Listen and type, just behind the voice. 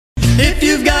If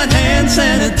you've got hand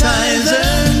sanitizer,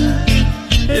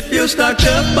 if you're stocked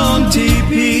up on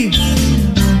TP,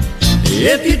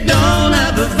 if you don't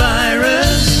have a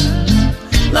virus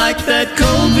like that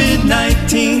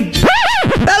COVID-19.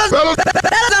 Fellas,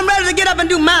 I'm ready to get up and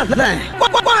do my thing.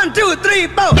 1, 2, 3,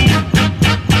 4.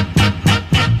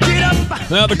 Get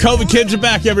up. Well, the COVID kids are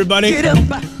back, everybody. Get up.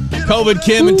 COVID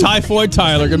Kim and Typhoid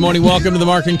Tyler. Good morning. Welcome to the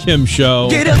Marc Kim Show.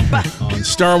 Get up. On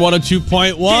Star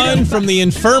 102.1 from the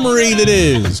infirmary that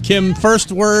is. Kim,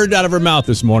 first word out of her mouth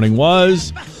this morning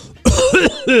was...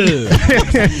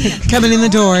 Coming in the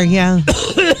door, yeah.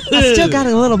 I still got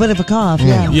a little bit of a cough,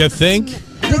 yeah. You think?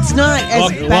 It's not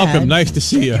as bad. Welcome. Nice to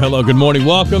see you. Hello. Good morning.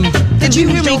 Welcome. Did you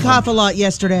hear me cough a lot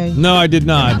yesterday? No, I did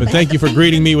not. But thank you for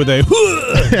greeting me with a...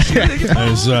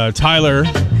 As Tyler...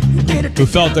 who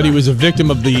felt that he was a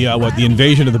victim of the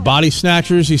invasion of the body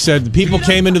snatchers. He said the people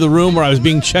came into the room where I was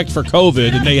being checked for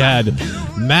COVID, and they had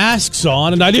masks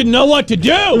on, and I didn't know what to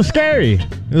do. It was scary.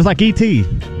 It was like E.T.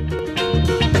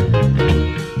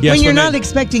 Yes, when you're not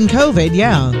expecting COVID,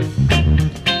 yeah.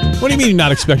 What do you mean you're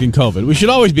not expecting COVID? We should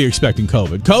always be expecting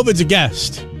COVID. COVID's a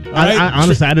guest. Right? I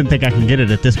honestly, I didn't think I can get it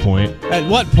at this point. At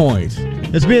what point?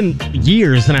 It's been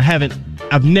years, and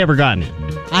I've never gotten it.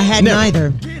 I had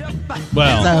neither.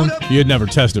 Well, you had never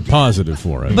tested positive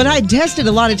for it. But I tested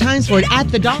a lot of times for it at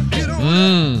the doctor.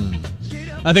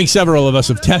 I think several of us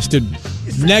have tested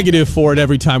negative for it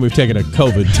every time we've taken a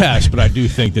COVID test, but I do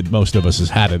think that most of us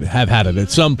have had it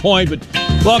at some point. But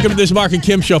welcome to this Marc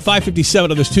Kim Show,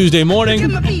 5:57 on this Tuesday morning.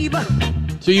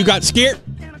 So you got scared?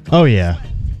 Oh, yeah.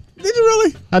 Did you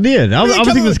really? I did. I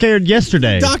was even scared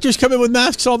yesterday. Doctors come in with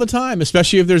masks all the time,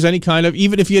 especially if there's any kind of,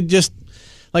 even if you had just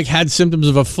had symptoms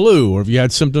of a flu, or if you had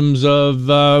symptoms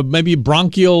of maybe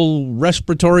bronchial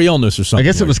respiratory illness or something. I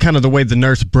guess it was kind of the way the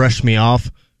nurse brushed me off,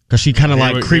 because she kind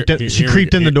of creeped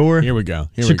in the door. Here we go.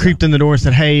 She creeped in the door and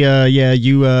said, "Hey, yeah,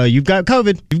 you've got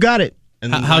COVID. You've got it."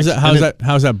 And how's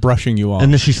that brushing you off?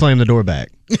 And then she slammed the door back.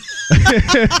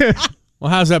 Well,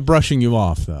 how's that brushing you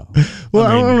off, though? Well,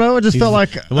 I don't know. It just felt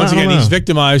like once again he's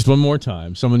victimized one more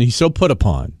time. Someone he's so put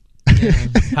upon.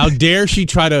 How dare she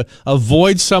try to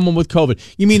avoid someone with COVID?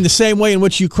 You mean the same way in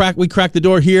which we cracked the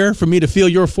door here for me to feel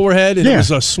your forehead, and it was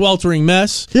a sweltering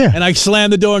mess, and I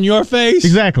slammed the door in your face?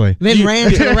 Exactly. Then ran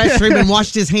to the restroom and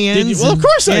washed his hands. Did you? Well, of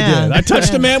course I did. I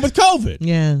touched a man with COVID.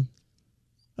 Yeah.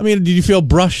 I mean, did you feel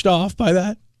brushed off by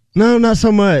that? No, not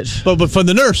so much. But from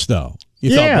the nurse, though.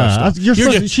 You felt brushed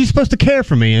off. She's supposed to care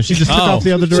for me, and she just took off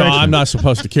the other direction. So I'm not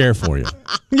supposed to care for you.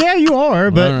 Yeah, you are,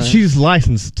 but she's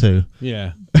licensed to.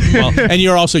 Yeah. Well, and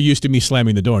you're also used to me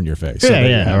slamming the door in your face. So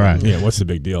all right. Yeah, what's the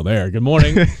big deal there? Good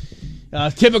morning.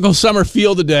 Typical summer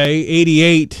feel today.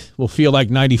 88 will feel like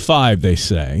 95, they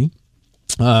say.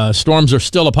 Storms are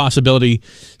still a possibility.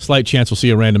 Slight chance we'll see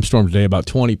a random storm today, about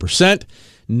 20%.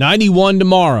 91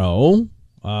 tomorrow.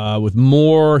 With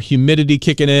more humidity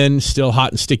kicking in, still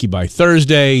hot and sticky by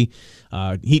Thursday,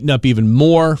 heating up even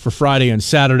more for Friday and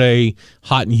Saturday,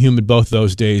 hot and humid both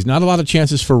those days. Not a lot of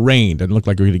chances for rain. Doesn't look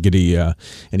like we're going to get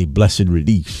any blessed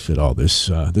relief at all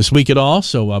this week at all.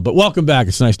 So, but welcome back.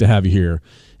 It's nice to have you here.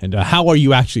 And how are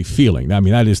you actually feeling? I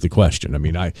mean, that is the question. I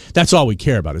mean, that's all we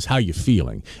care about is how you're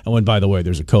feeling. And when, by the way,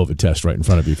 there's a COVID test right in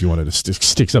front of you if you wanted to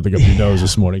stick something up your nose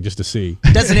this morning just to see.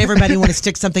 Doesn't everybody want to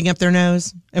stick something up their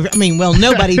nose? I mean, well,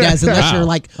 nobody does unless you're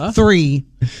like 3.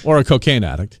 Or a cocaine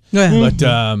addict. Yeah. But,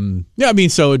 yeah, I mean,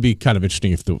 so it'd be kind of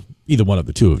interesting if either one of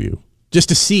the two of you, just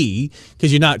to see,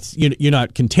 because you're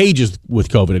not contagious with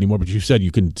COVID anymore, but you said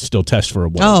you can still test for a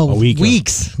week.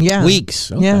 Weeks. Yeah.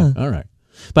 Weeks. Okay. Yeah. All right.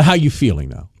 But how are you feeling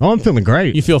now? Oh, I'm feeling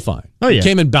great. You feel fine? Oh, yeah. You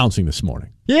came in bouncing this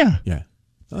morning. Yeah. Yeah.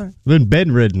 All right. I've been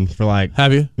bedridden for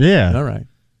Have you? Yeah. All right.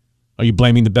 Are you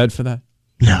blaming the bed for that?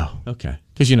 No. Okay.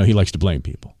 Because, he likes to blame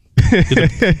people.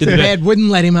 The bed wouldn't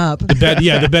let him up. The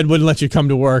bed wouldn't let you come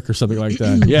to work or something like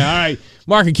that. Yeah, all right.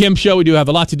 Marc Kim Show. We do have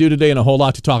a lot to do today and a whole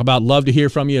lot to talk about. Love to hear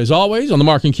from you, as always, on the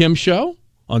Marc Kim Show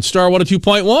on Star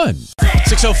 102.1.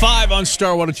 6:05 on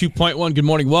Star 102.1. Good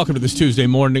morning. Welcome to this Tuesday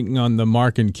morning on the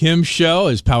Marc Kim Show,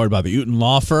 as powered by the Uton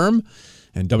Law Firm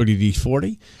and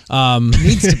WD-40.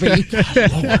 Needs to be.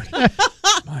 God, Lord.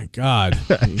 My God.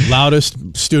 Loudest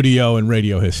studio in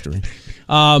radio history.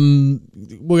 We're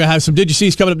going to have some Did You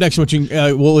See's coming up next, which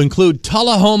will include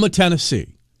Tullahoma,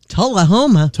 Tennessee.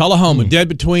 Tullahoma? Dead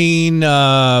between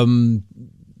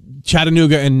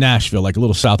Chattanooga and Nashville, like a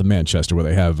little south of Manchester, where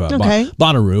they have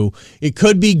Bonnaroo. It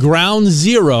could be ground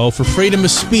zero for freedom of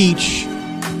speech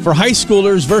for high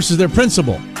schoolers versus their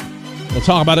principal. We'll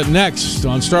talk about it next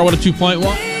on Star 102.1.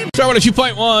 Star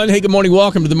 102.1. Hey, good morning.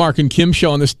 Welcome to the Marc Kim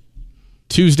Show on this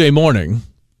Tuesday morning.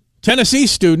 Tennessee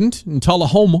student in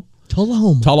Tullahoma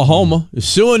Tullahoma is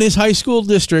suing his high school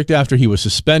district after he was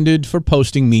suspended for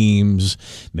posting memes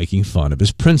making fun of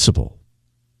his principal.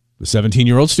 The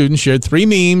 17-year-old student shared 3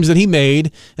 memes that he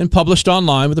made and published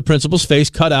online with the principal's face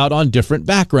cut out on different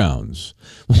backgrounds.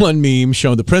 One meme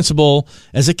showed the principal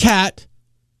as a cat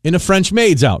in a French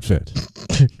maid's outfit.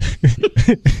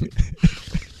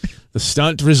 The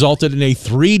stunt resulted in a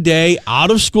 3-day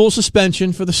out-of-school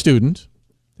suspension for the student.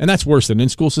 And that's worse than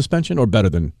in-school suspension or better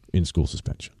than in-school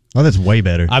suspension? Oh, that's way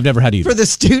better. I've never had either. For the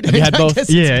student. Have you had both?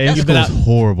 Yeah, in-school is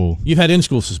horrible. You've had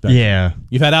in-school suspension? Yeah.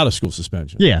 You've had out-of-school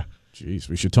suspension? Yeah. Jeez,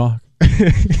 we should talk.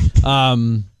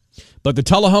 But the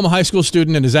Tullahoma high school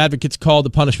student and his advocates called the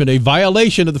punishment a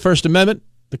violation of the First Amendment,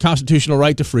 the constitutional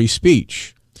right to free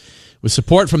speech. With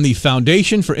support from the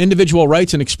Foundation for Individual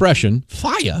Rights and Expression,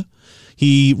 FIA,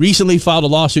 he recently filed a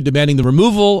lawsuit demanding the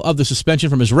removal of the suspension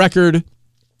from his record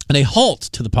and a halt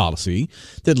to the policy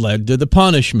that led to the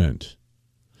punishment.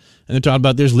 And they're talking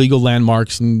about there's legal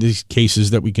landmarks in these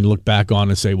cases that we can look back on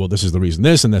and say, well, this is the reason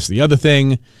this and that's the other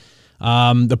thing.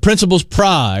 The principal's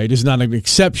pride is not an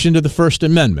exception to the First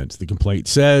Amendment. The complaint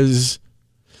says,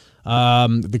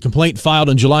 the complaint filed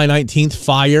on July 19th,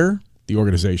 FIRE, the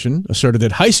organization, asserted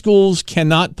that high schools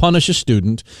cannot punish a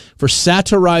student for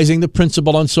satirizing the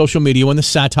principal on social media when the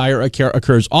satire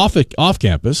occurs off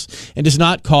campus and does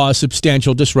not cause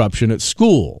substantial disruption at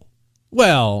school.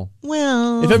 Well,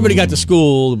 if everybody got to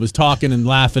school and was talking and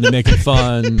laughing and making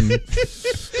fun,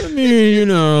 I mean, you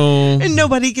know. And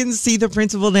nobody can see the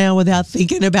principal now without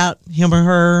thinking about him or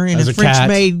her in As a a French cat.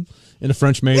 maid. In a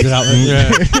French maid outfit.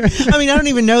 Yeah. I mean, I don't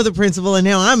even know the principal, and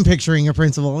now I'm picturing a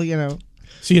principal, you know.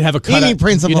 So you'd have a cut. Any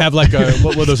principal. You'd have like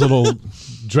what were those little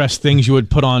dress things you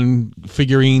would put on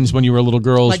figurines when you were a little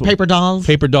girl? Like paper dolls?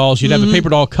 Paper dolls. You'd have a paper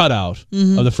doll cutout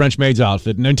of the French maid's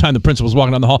outfit, and anytime the principal's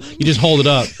walking down the hall, you just hold it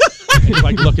up. And you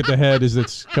like look at the head as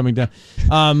it's coming down.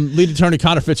 Lead attorney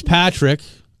Connor Fitzpatrick,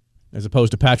 as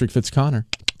opposed to Patrick Fitzconnor.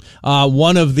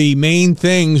 One of the main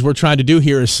things we're trying to do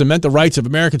here is cement the rights of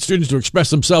American students to express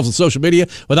themselves on social media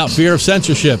without fear of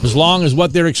censorship, as long as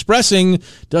what they're expressing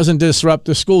doesn't disrupt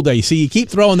the school day. See, you keep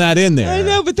throwing that in there. I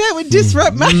know, but that would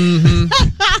disrupt my...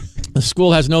 The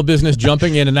school has no business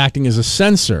jumping in and acting as a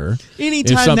censor.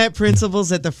 Anytime that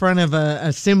principal's at the front of an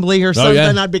assembly or something,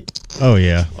 yeah. I'd be... Oh,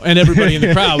 yeah. And everybody in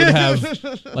the crowd would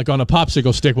have, like on a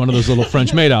popsicle stick, one of those little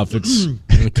French maid outfits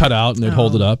cut out, and they'd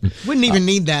hold it up. Wouldn't even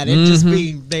need that. It'd just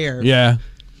be there. Yeah.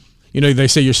 You know, they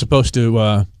say you're supposed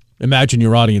to imagine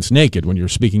your audience naked when you're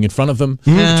speaking in front of them.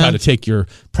 Try to take your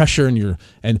pressure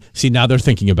and see, now they're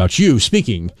thinking about you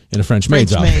speaking in a French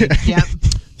maid's outfit. Yep.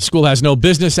 The school has no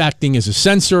business acting as a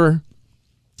censor.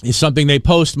 If something they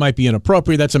post might be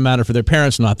inappropriate, that's a matter for their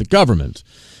parents, not the government.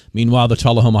 Meanwhile, the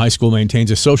Tullahoma High School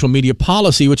maintains a social media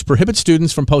policy which prohibits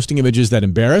students from posting images that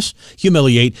embarrass,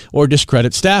 humiliate, or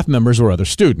discredit staff members or other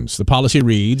students. The policy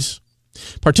reads,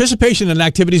 participation in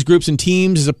activities, groups, and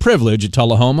teams is a privilege at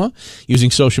Tullahoma.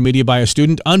 Using social media by a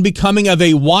student unbecoming of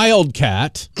a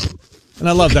wildcat. And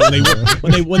I love that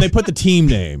when they put the team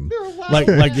name,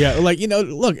 you know,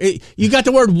 look, you got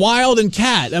the word wild and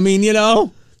cat. I mean, you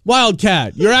know,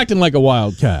 wildcat. You're acting like a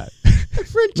wildcat.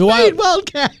 French maid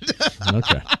wildcat.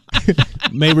 Okay.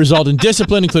 May result in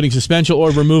discipline, including suspension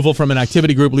or removal from an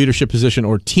activity, group, leadership position,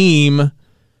 or team.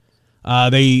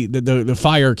 The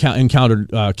FIRE countered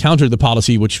the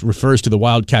policy, which refers to the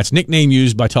Wildcats' nickname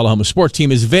used by Tullahoma sports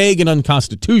team, as vague and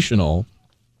unconstitutional.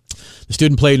 The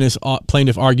student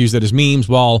plaintiff argues that his memes,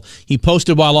 while he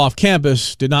posted while off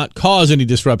campus, did not cause any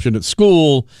disruption at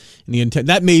school. And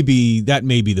that may be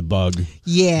the bug.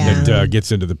 Yeah. That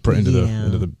gets into the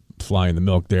fly in the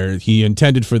milk there. He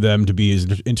intended for them to be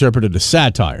interpreted as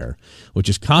satire, which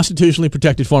is constitutionally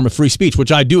protected form of free speech,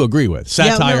 which I do agree with.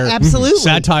 Satire, absolutely.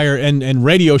 Satire and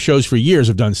radio shows for years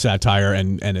have done satire,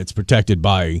 and it's protected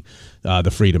by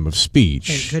the freedom of speech.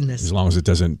 Thank goodness. As long as it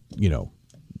doesn't, you know,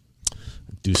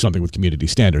 do something with community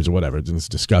standards or whatever. It's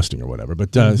disgusting or whatever.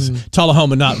 But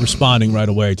Tullahoma not responding right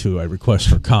away to a request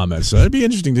for comments. So it'd be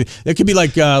interesting. It could be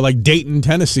like Dayton,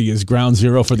 Tennessee is ground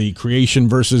zero for the creation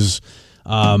versus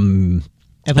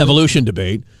evolution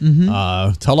debate.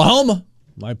 Tullahoma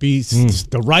might be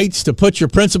the rights to put your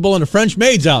principal in a French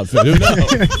maid's outfit. Who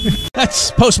knows? That's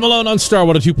Post Malone on Star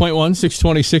 102.1,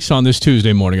 626 on this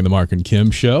Tuesday morning in the Marc and Kim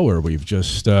Show, where we've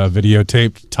just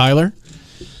videotaped Tyler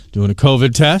doing a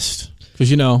COVID test. Because,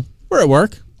 you know, we're at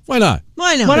work. Why not?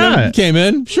 Why not? Why not? You came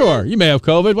in. Sure, you may have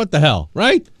COVID. What the hell,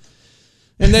 right?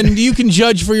 And then you can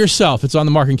judge for yourself. It's on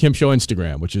the Marc and Kim Show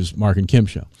Instagram, which is Marc and Kim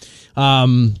Show.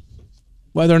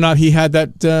 Whether or not he had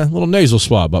that little nasal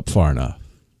swab up far enough.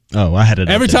 Oh, I had it.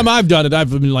 Every time I've done it,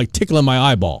 I've been like tickling my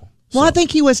eyeball. Well, I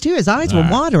think he was too. His eyes were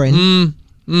watering.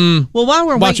 Well, while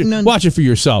we're waiting on... Watch it for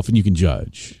yourself, and you can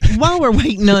judge. While we're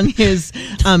waiting on his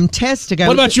test to go...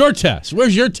 What about your test?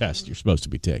 Where's your test you're supposed to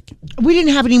be taking? We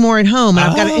didn't have any more at home.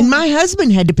 And my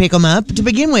husband had to pick them up to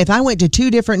begin with. I went to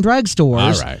 2 different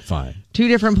drugstores. All right, fine. 2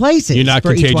 different places. You're not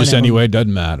contagious anyway.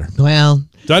 Doesn't matter. Well...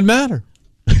 Doesn't matter.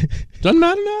 Doesn't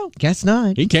matter now. Guess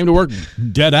not. He came to work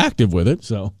dead active with it,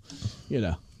 so,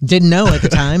 Didn't know at the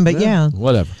time, but yeah.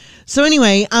 Whatever. So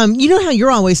anyway, you know how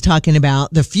you're always talking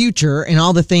about the future and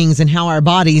all the things and how our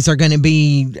bodies are going to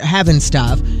be having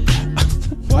stuff.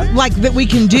 What? Like that we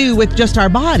can do with just our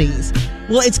bodies.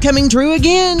 Well, it's coming true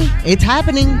again. It's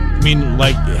happening. I mean,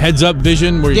 like heads-up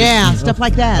vision? Where stuff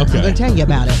like that. Okay. I'm going to tell you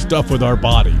about it. Stuff with our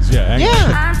bodies.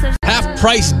 Yeah.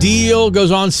 Half-price deal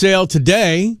goes on sale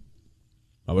today.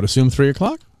 I would assume 3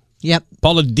 o'clock. Yep.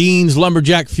 Paula Dean's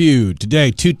Lumberjack Feud.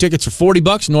 Today, 2 tickets are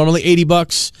 $40, normally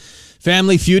 $80.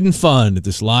 Family feud and fun at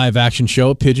this live action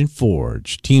show at Pigeon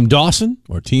Forge. Team Dawson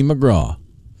or Team McGraw.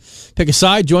 Pick a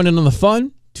side, join in on the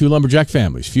fun. 2 lumberjack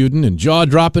families feuding and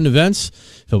jaw-dropping events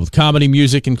filled with comedy,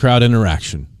 music, and crowd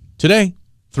interaction. Today,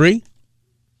 3?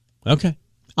 Okay.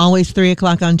 Always 3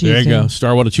 o'clock on Tuesday. There you go.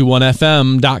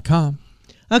 Star1021fm.com.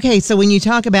 Okay, so when you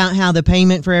talk about how the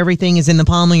payment for everything is in the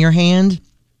palm of your hand,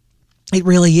 it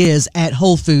really is at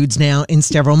Whole Foods now in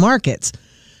several markets.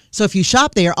 So if you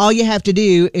shop there, all you have to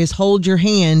do is hold your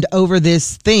hand over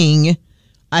this thing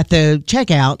at the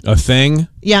checkout. A thing?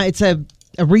 Yeah, it's a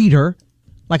reader,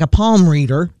 like a palm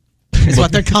reader is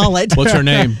what they call it. What's her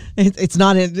name? It's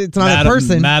not a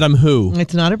person. Madam who?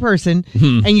 It's not a person.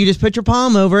 And you just put your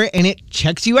palm over it and it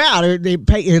checks you out. Or you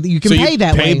can pay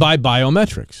that way. Pay by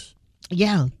biometrics.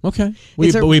 Yeah. Okay.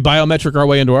 We biometric our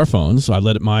way into our phones. So I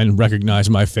let mine recognize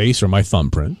my face or my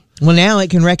thumbprint. Well, now it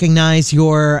can recognize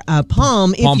your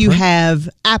palm if you print? have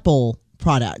Apple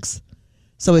products.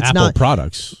 So it's Apple not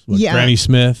products. Yeah. Granny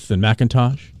Smith and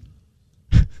Macintosh.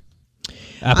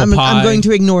 Apple Pie. I'm going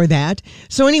to ignore that.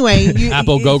 So anyway,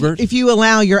 Apple Go-Gurt. If you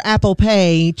allow your Apple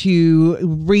Pay to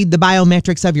read the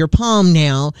biometrics of your palm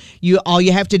now, all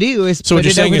you have to do is So put what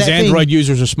you're it saying over is that Android thing.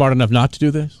 users are smart enough not to do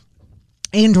this?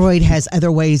 Android has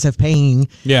other ways of paying.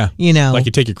 Yeah. Like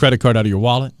you take your credit card out of your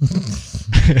wallet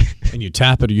and you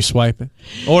tap it or you swipe it.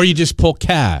 Or you just pull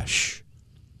cash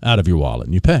out of your wallet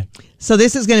and you pay. So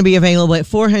this is going to be available at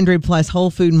 400 plus Whole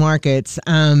Food markets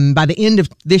by the end of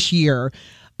this year.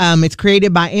 It's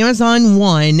created by Amazon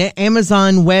One,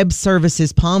 Amazon Web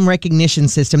Services palm recognition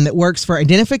system that works for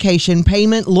identification,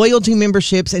 payment, loyalty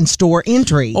memberships, and store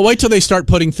entry. Well, wait till they start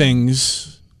putting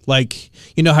things like,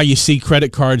 you know how you see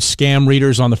credit card scam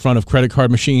readers on the front of credit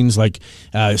card machines? Like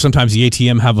sometimes the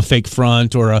ATM have a fake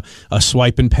front or a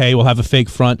swipe and pay will have a fake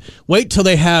front. Wait till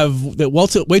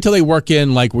they work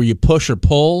in like where you push or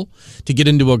pull to get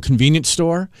into a convenience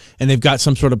store and they've got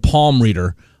some sort of palm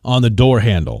reader on the door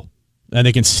handle. And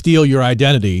they can steal your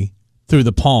identity through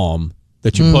the palm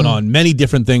that you put on many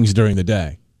different things during the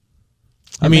day.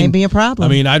 That may be a problem. I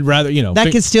mean, I'd rather,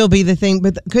 that could still be the thing,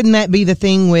 but couldn't that be the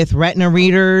thing with retina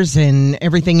readers and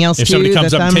everything else too? If somebody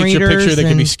comes up and takes your picture, they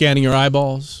could be and... scanning your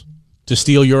eyeballs to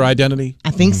steal your identity.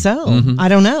 I think so. I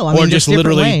don't know. Or just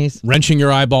literally wrenching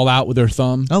your eyeball out with their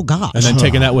thumb. Oh, gosh. And then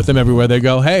taking that with them everywhere they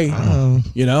go. Hey,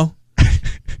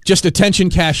 just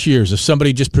attention cashiers. If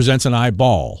somebody just presents an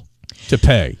eyeball to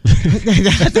pay, I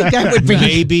think that would be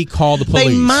maybe call the police.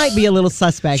 They might be a little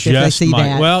suspect if they see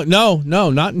that. Well, no,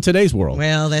 not in today's world.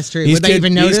 Well, that's true. Would they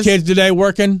even notice? These kids today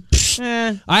working.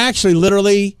 I actually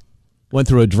literally went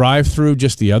through a drive-through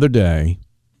just the other day,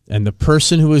 and the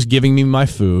person who was giving me my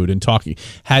food and talking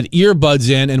had earbuds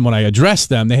in, and when I addressed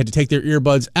them, they had to take their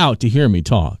earbuds out to hear me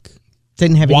talk.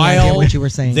 Didn't have any idea what you were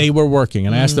saying. They were working,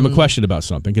 and I asked them a question about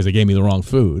something because they gave me the wrong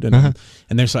food, and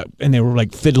they were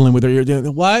like fiddling with their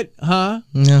ear. What? Huh?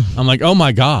 No. I'm like, oh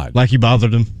my god! Like you bothered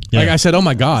them. Yeah. Like I said, oh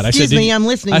my god! Excuse me, I'm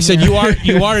listening. I said, you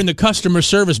are in the customer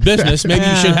service business. Maybe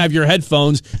you should have your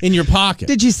headphones in your pocket.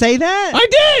 Did you say that?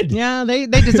 I did. Yeah, they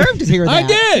deserve to hear that. I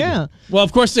did. Yeah. Well,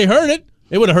 of course they heard it.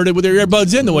 They would have heard it with their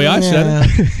earbuds in the way I said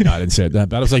it. No, I didn't say it that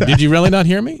bad. I was like, did you really not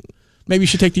hear me? Maybe you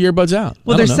should take the earbuds out.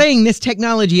 Well, they're saying this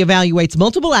technology evaluates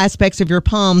multiple aspects of your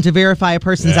palm to verify a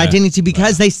person's identity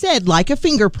because they said, like a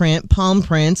fingerprint, palm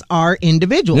prints are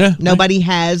individual. Yeah, Nobody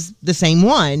has the same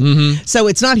one. So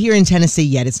it's not here in Tennessee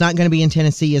yet. It's not going to be in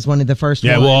Tennessee as one of the first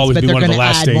ones. Yeah, we'll always be one of the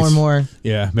last states. More and more.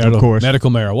 Yeah, of course.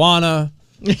 Medical marijuana.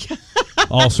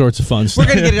 All sorts of fun stuff.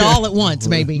 We're going to get it all at once,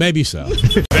 maybe. Maybe so.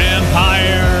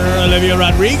 Vampire Olivia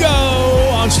Rodrigo.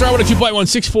 On Star 102.1,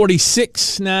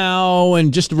 646 now.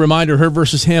 And just a reminder, her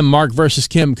versus him, Mark versus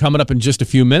Kim, coming up in just a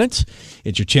few minutes.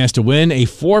 It's your chance to win a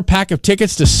 4-pack of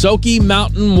tickets to Soaky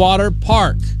Mountain Water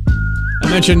Park. I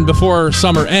mentioned before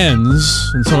summer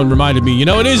ends, and someone reminded me,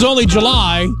 it is only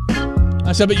July.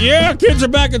 I said, but kids are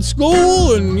back at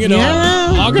school, and,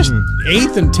 August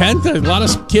 8th and 10th, a lot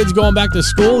of kids going back to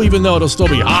school, even though it'll still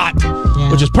be hot,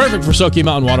 which is perfect for Soaky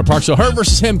Mountain Water Park. So her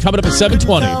versus him coming up at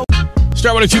 7:20.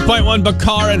 Start with a 2.1,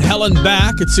 Bakar and Helen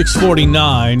back at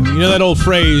 6:49. You know that old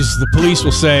phrase the police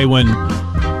will say when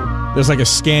there's like a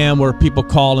scam where people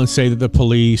call and say that the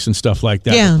police and stuff like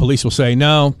that. Yeah. The police will say,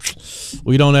 no,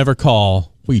 we don't ever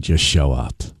call. We just show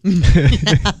up.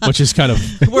 Which is kind of...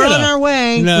 We're on our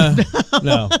way. No.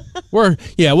 We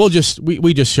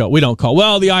just show. We don't call.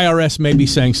 Well, the IRS may be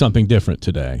saying something different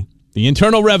today. The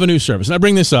Internal Revenue Service. And I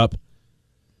bring this up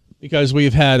because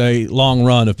we've had a long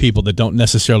run of people that don't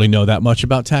necessarily know that much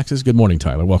about taxes. Good morning,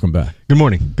 Tyler. Welcome back. Good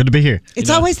morning. Good to be here. It's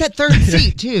always that third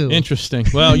seat, too. Interesting.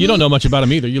 Well, you don't know much about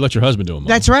them either. You let your husband do them all.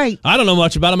 That's right. I don't know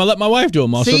much about them. I let my wife do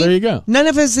them all. See? So there you go. None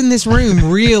of us in this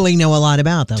room really know a lot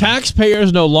about them.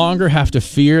 Taxpayers no longer have to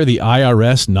fear the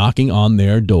IRS knocking on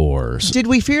their doors. Did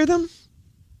we fear them?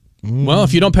 Well,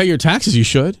 if you don't pay your taxes, you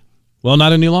should. Well,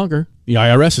 not any longer. The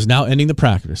IRS is now ending the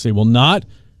practice. They won't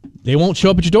show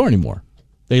up at your door anymore.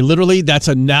 They literally, that's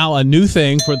now a new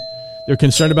thing they're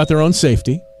concerned about their own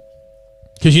safety.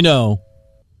 Because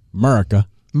America.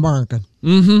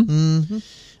 Mm-hmm.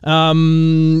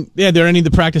 They're ending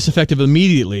the practice effective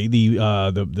immediately.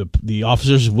 The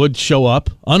officers would show up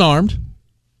unarmed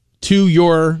to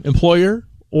your employer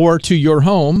or to your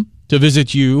home to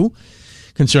visit you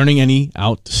concerning any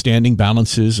outstanding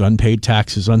balances, unpaid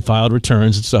taxes, unfiled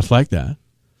returns, and stuff like that.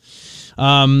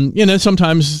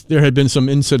 Sometimes there had been some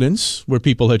incidents where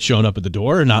people had shown up at the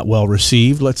door and not well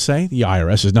received, let's say. The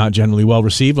IRS is not generally well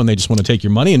received when they just want to take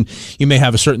your money, and you may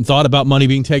have a certain thought about money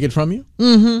being taken from you.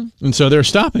 Mm-hmm. And so they're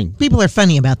stopping. People are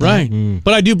funny about that. Right.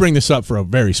 But I do bring this up for a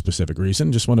very specific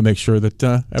reason. Just want to make sure that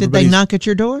everybody... Did they knock at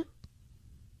your door?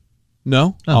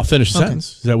 No. I'll finish the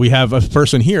sentence. That we have a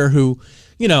person here who,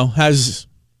 has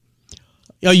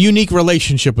a unique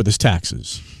relationship with his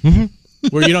taxes. Mm-hmm.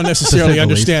 Where you don't necessarily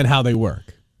understand how they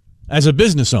work. As a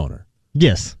business owner.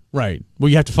 Yes. Right. Well,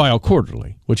 you have to file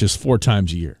quarterly, which is 4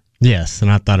 times a year. Yes, and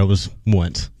I thought it was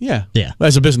once. Yeah. Yeah.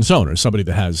 As a business owner, somebody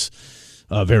that has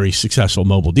a very successful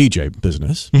mobile DJ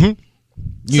business. Mm-hmm.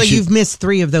 You've missed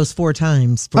 3 of those 4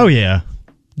 times. Oh, yeah.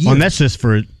 Well, and that's just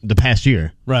for the past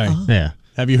year. Right. Oh. Yeah.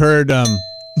 Have you heard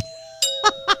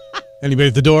anybody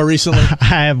at the door recently?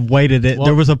 I have waited it. Well,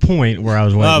 there was a point where I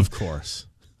was waiting. Of course.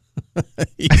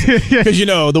 Because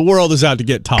the world is out to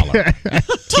get Toller.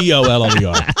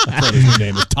 T-O-L-L-E-R. That's what his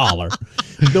name is, Toller.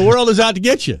 The world is out to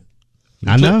get you.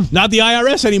 I know. Not the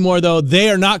IRS anymore, though. They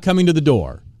are not coming to the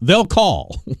door. They'll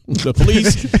call. The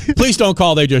police don't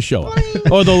call. They just show up.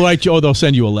 Or they'll write you. Or they'll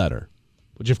send you a letter.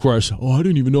 Which, of course, I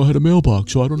didn't even know I had a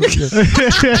mailbox, so I don't know.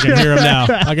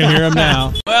 I can hear him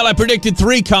now. Well, I predicted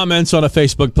 3 comments on a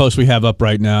Facebook post we have up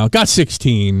right now. Got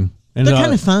 16. And they're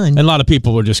kind of fun. And a lot of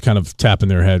people were just kind of tapping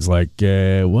their heads like,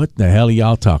 what the hell are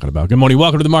y'all talking about? Good morning.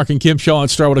 Welcome to the Marc and Kim Show on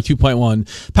Starwood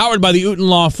 2.1. Powered by the Uten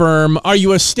Law Firm. Are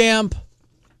you a stamp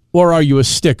or are you a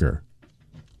sticker?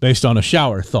 Based on a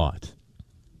shower thought.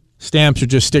 Stamps are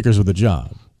just stickers with a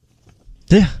job.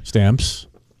 Yeah. Stamps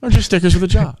are just stickers with a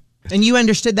job. And you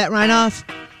understood that right off?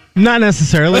 Not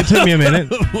necessarily. It took me a minute.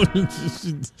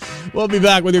 We'll be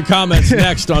back with your comments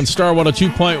next on Starwood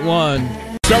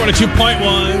 2.1. Start with a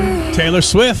 2.1. Taylor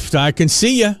Swift, I can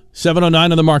see you.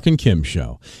 7:09 on the Marc and Kim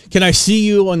Show. Can I see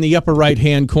you on the upper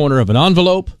right-hand corner of an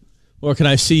envelope? Or can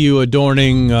I see you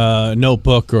adorning a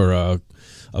notebook or a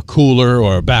cooler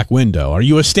or a back window? Are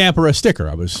you a stamp or a sticker?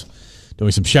 I was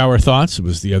doing some shower thoughts. It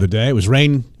was the other day. It was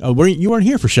rain. You weren't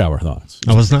here for shower thoughts.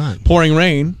 I was not. Pouring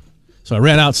rain. So I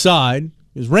ran outside.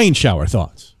 It was rain shower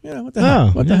thoughts. What the hell?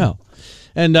 What the hell?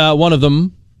 And one of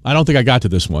them, I don't think I got to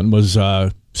this one, was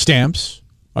stamps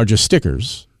are just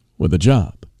stickers with a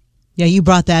job. Yeah, you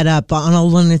brought that up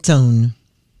all on its own.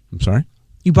 I'm sorry?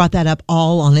 You brought that up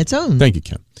all on its own. Thank you,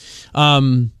 Kim.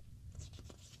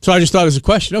 So I just thought as a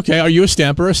question, okay, are you a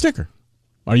stamp or a sticker?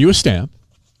 Are you a stamp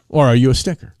or are you a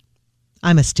sticker?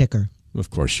 I'm a sticker. Of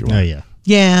course you are. Oh, yeah.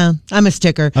 Yeah, I'm a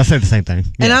sticker. I said the same thing.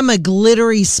 And I'm a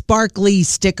glittery, sparkly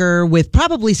sticker with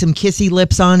probably some kissy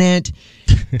lips on it.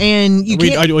 And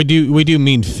we do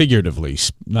mean figuratively,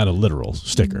 not a literal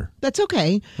sticker. That's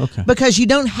okay. Okay. Because you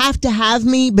don't have to have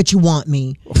me, but you want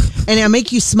me. And I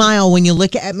make you smile when you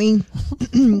look at me.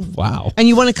 Wow. And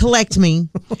you want to collect me.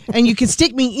 And you can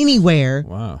stick me anywhere.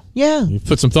 Wow. Yeah. You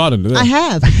put some thought into this. I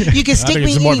have. You can stick me anywhere. I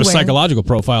think it's more of a psychological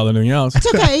profile than anything else.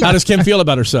 It's okay. How does Kim feel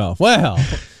about herself? Well,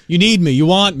 you need me. You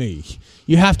want me.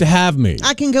 You have to have me.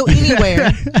 I can go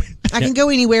anywhere. I can go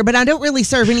anywhere, but I don't really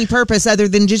serve any purpose other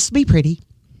than just be pretty.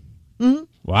 Mm-hmm.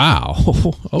 Wow.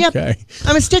 Okay. Yep.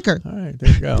 I'm a sticker. All right,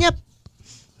 there you go. Yep.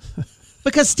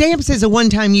 Because stamps is a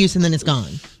one-time use and then it's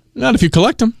gone. Not if you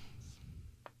collect them.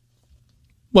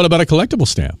 What about a collectible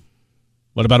stamp?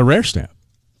 What about a rare stamp?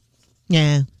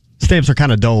 Yeah. Stamps are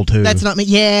kind of dull, too. That's not me.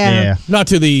 Yeah. Not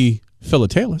to the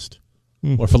philatelist.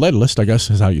 Or philatelist, I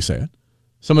guess is how you say it.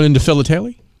 Someone into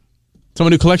philately?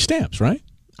 Someone who collects stamps, right?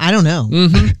 I don't know.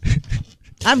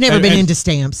 I've never been into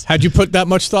stamps. Had you put that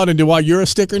much thought into why you're a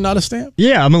sticker, not a stamp?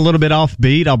 Yeah, I'm a little bit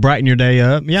offbeat. I'll brighten your day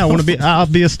up. Yeah, I'll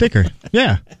be a sticker.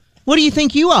 Yeah. What do you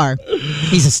think you are?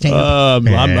 He's a stamp.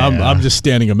 I'm just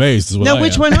standing amazed. Is what I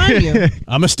which am. one are you?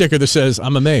 I'm a sticker that says,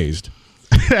 I'm amazed.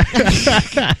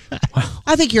 I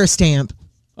think you're a stamp.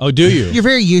 Oh, do you? You're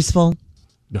very useful.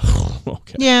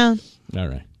 Okay. Yeah. All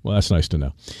right. Well, that's nice to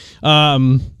know. Well,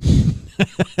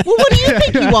 what do you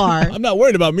think you are? I'm not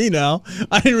worried about me now.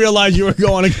 I didn't realize you were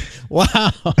going.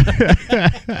 Wow.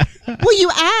 Well, you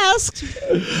asked.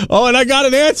 Oh, and I got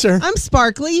an answer. I'm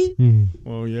sparkly.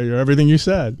 Well, yeah, you're everything you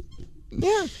said.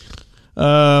 Yeah.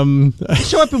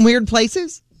 Show up in weird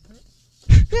places.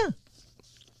 Yeah.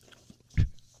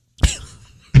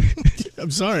 I'm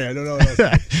sorry. I don't know what else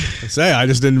to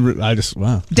say.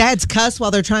 Wow. Dads cuss while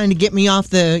they're trying to get me off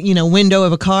the, window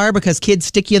of a car because kids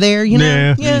stick you there,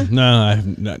 Yeah. Yeah. No,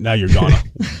 now you're gone.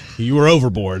 You were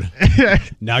overboard.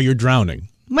 Now you're drowning.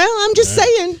 Well, I'm just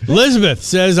saying. Elizabeth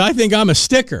says, I think I'm a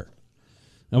sticker.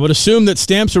 I would assume that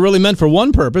stamps are really meant for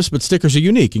one purpose, but stickers are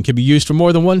unique and can be used for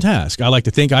more than one task. I like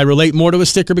to think I relate more to a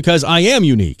sticker because I am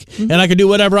unique, and I can do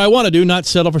whatever I want to do, not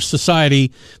settle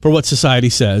for what society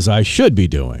says I should be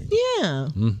doing. Yeah.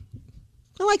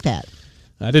 I like that.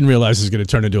 I didn't realize it was going to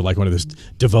turn into like one of those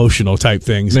devotional type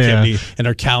things. Yeah. Kimmy and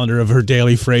her calendar of her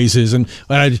daily phrases. And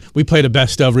we played a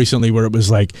best of recently where it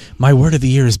was like, my word of the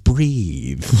year is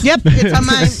breathe. Yep,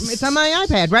 it's on my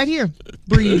iPad right here.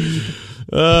 Breathe.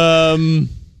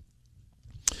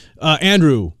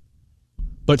 Andrew,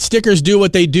 but stickers do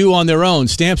what they do on their own.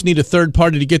 Stamps need a third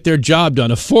party to get their job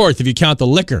done. A fourth if you count the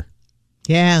liquor.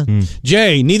 Yeah.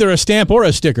 Jay, neither a stamp or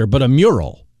a sticker, but a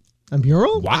mural. A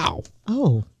mural? Wow.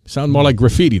 Oh. Sound more like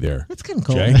graffiti there. That's kind of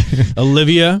cool. Jay.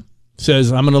 Olivia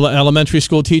says, I'm an elementary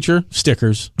school teacher.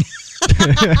 Stickers.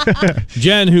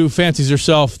 Jen, who fancies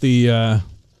herself the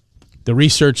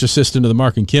research assistant of the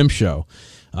Marc and Kim Show.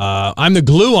 I'm the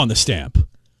glue on the stamp.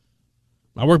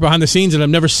 I work behind the scenes and I've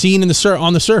never seen on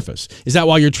the surface. Is that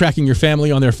why you're tracking your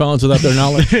family on their phones without their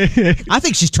knowledge? I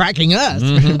think she's tracking us.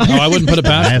 Oh, I wouldn't put it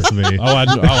past me.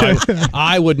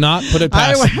 I would not put it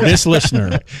past this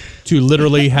listener to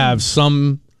literally have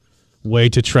some way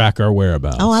to track our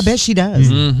whereabouts. Oh, I bet she does.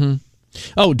 Mm-hmm.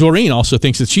 Oh, Doreen also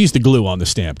thinks that she's the glue on the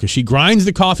stamp because she grinds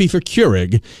the coffee for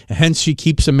Keurig, and hence she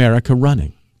keeps America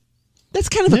running. That's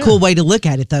kind of a cool way to look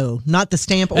at it, though. Not the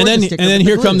stamp or the sticker. And then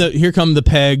here come the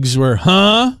pegs where,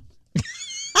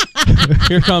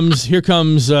 here comes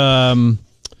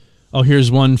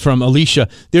here's one from Alicia.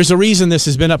 There's a reason this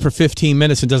has been up for 15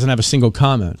 minutes and doesn't have a single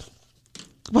comment.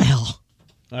 Well,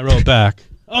 I wrote back.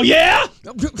 Oh yeah?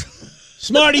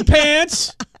 Smarty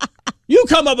pants. You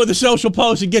come up with a social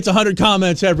post and gets 100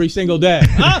 comments every single day.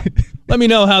 Huh? Let me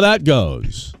know how that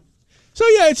goes. So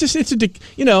yeah, it's if you're.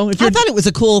 I thought it was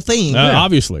a cool thing.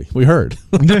 Obviously, we heard.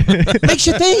 Makes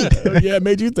you think. Yeah, it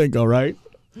made you think. All right.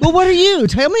 Well, what are you?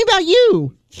 Tell me about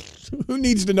you. Who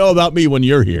needs to know about me when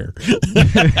you're here?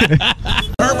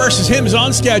 Her versus him is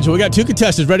on schedule. We got two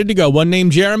contestants ready to go. One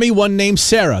named Jeremy, one named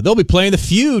Sarah. They'll be playing the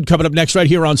feud coming up next right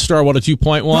here on Star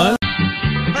 102.1.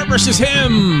 Her versus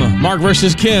him. Mark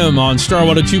versus Kim on Star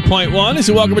 102.1 as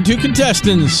we welcome our two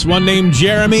contestants. One named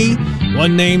Jeremy,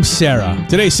 one named Sarah.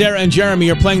 Today, Sarah and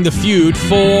Jeremy are playing the feud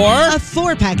for a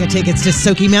 4-pack of tickets to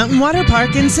Soaky Mountain Water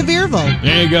Park in Sevierville.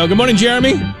 There you go. Good morning,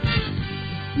 Jeremy.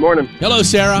 Good morning. Hello,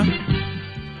 Sarah.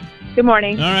 Good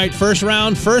morning. All right, first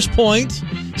round, 1 point.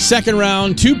 Second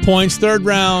round, 2 points. Third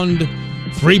round,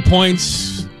 3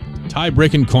 points.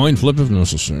 Tie-breaking coin flip if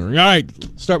necessary. All right,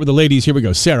 start with the ladies. Here we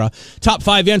go. Sarah, top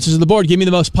 5 answers on the board. Give me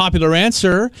the most popular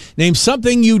answer. Name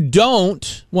something you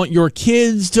don't want your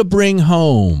kids to bring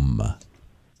home.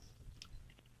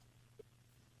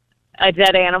 A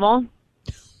dead animal.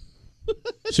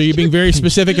 So you're being very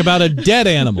specific about a dead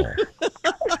animal.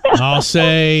 I'll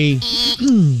say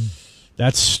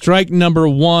that's strike number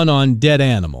 1 on dead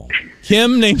animal.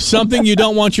 Kim, name something you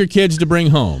don't want your kids to bring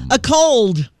home. A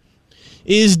cold.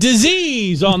 Is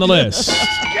disease on the list?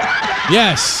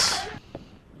 Yes.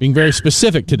 Being very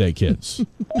specific today, kids.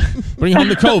 Bring home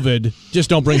the COVID, just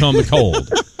don't bring home the cold.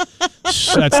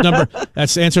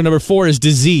 That's answer number 4 is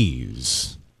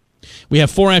disease. We have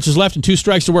 4 answers left and 2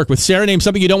 strikes to work with. Sarah, name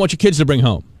something you don't want your kids to bring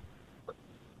home.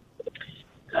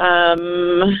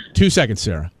 2 seconds,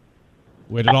 Sarah.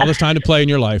 Waited all this time to play in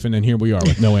your life, and then here we are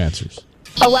with no answers.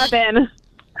 A weapon.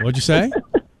 What'd you say?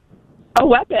 A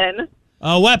weapon.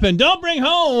 A weapon. Don't bring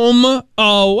home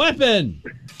a weapon.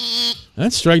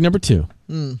 That's strike number 2.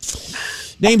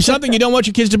 Name something you don't want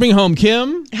your kids to bring home,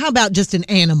 Kim. How about just an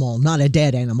animal? Not a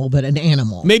dead animal, but an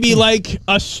animal. Maybe like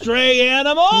a stray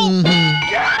animal?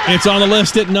 Mm-hmm. It's on the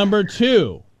list at number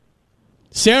 2.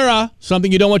 Sarah, something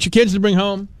you don't want your kids to bring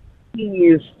home.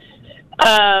 Jeez.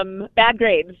 Bad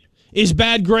grades. Is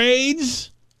bad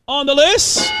grades on the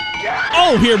list?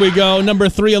 Oh, here we go. Number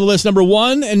 3 on the list. Number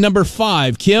 1 and number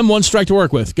 5. Kim, 1 strike to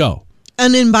work with. Go.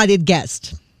 Uninvited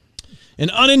guest. An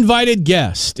uninvited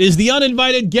guest. Is the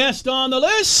uninvited guest on the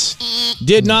list?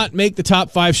 Did not make the top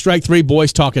 5. Strike 3.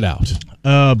 Boys, talk it out.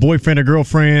 Boyfriend or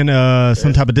girlfriend,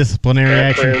 some type of disciplinary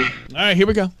action. All right, here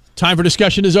we go. Time for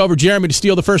discussion is over. Jeremy, to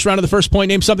steal the first round of the first point,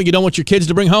 name something you don't want your kids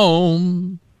to bring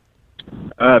home.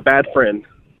 Bad friend.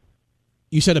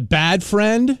 You said a bad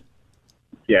friend?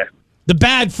 Yeah. The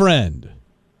bad friend.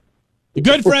 The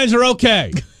good friends are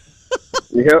okay.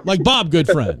 Yep. Like Bob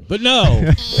Goodfriend. But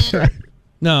no.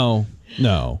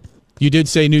 No. You did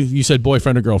say you said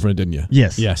boyfriend or girlfriend, didn't you?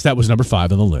 Yes. Yes, that was number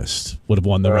 5 on the list. Would have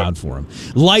won the round for him.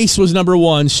 Lice was number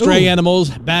 1. Stray animals,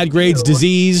 bad grades,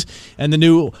 disease, and the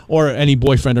new or any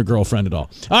boyfriend or girlfriend at all.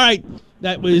 All right.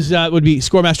 That was would be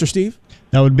Scoremaster Steve.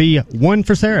 That would be 1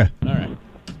 for Sarah. All right.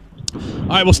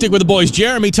 All right, we'll stick with the boys.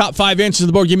 Jeremy, top 5 answers on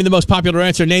the board. Give me the most popular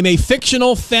answer. Name a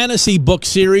fictional fantasy book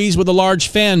series with a large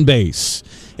fan base.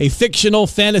 A fictional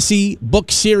fantasy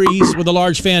book series with a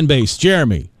large fan base.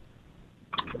 Jeremy.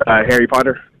 Harry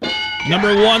Potter.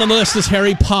 Number 1 on the list is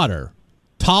Harry Potter.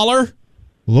 Taller?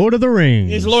 Lord of the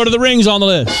Rings. Is Lord of the Rings on the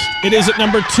list? It is at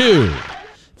number 2.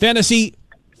 Fantasy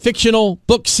fictional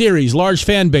book series, large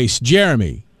fan base.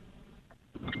 Jeremy.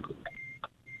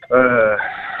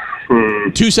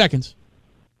 2 seconds.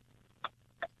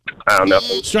 I don't know.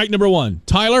 Strike number 1.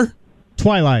 Tyler?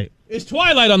 Twilight. Is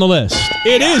Twilight on the list?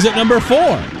 It is at number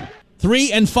 4.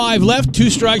 3 and 5 left. 2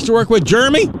 strikes to work with.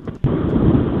 Jeremy?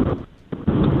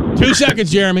 2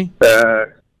 seconds, Jeremy.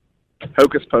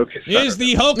 Hocus Pocus. Is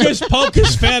the Hocus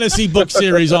Pocus fantasy book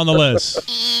series on the list?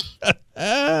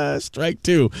 Strike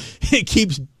 2. It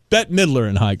keeps Bette Midler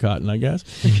in high cotton, I guess.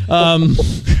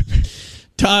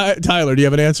 Tyler, do you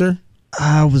have an answer?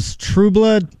 Was True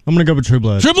Blood? I'm going to go with True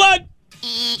Blood. True Blood!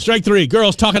 Strike 3.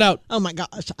 Girls, talk it out. Oh, my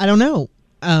gosh. I don't know.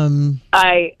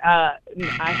 I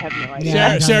have no idea.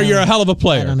 Yeah. Sarah, you're a hell of a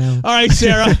player. I don't know. All right,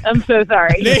 Sarah. I'm so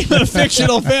sorry. Name a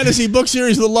fictional fantasy book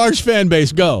series with a large fan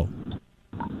base. Go.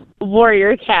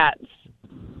 Warrior Cats.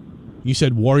 You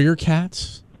said Warrior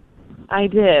Cats? I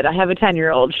did. I have a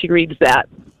 10-year-old. She reads that.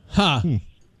 Huh.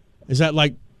 Is that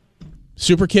like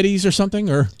Super Kitties or something?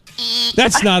 Or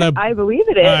that's not a... I believe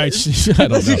it is. All right, I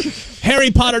don't know.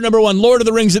 Harry Potter, number 1. Lord of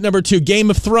the Rings at number 2.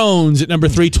 Game of Thrones at number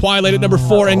 3. Twilight at number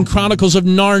 4. And Chronicles of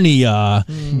Narnia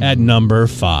at number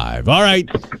 5. All right,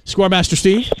 Scoremaster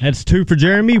Steve. That's 2 for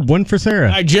Jeremy, 1 for Sarah.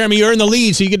 All right, Jeremy, you're in the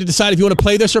lead, so you get to decide if you want to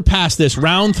play this or pass this.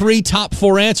 Round 3, top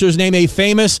 4 answers. Name a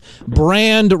famous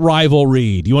brand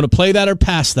rivalry. Do you want to play that or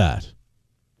pass that?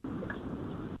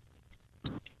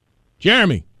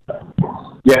 Jeremy.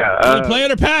 Yeah. You want to play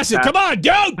it or pass it? Come on,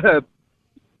 go!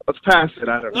 Let's pass it.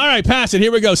 I don't know. All right, pass it.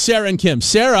 Here we go. Sarah and Kim.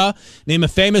 Sarah, name a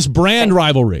famous brand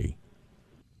rivalry.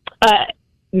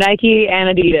 Nike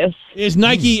and Adidas. Is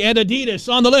Nike and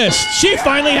Adidas on the list? She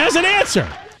finally has an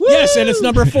answer. Woo! Yes, and it's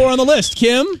number 4 on the list.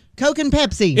 Kim? Coke and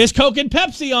Pepsi. Is Coke and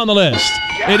Pepsi on the list?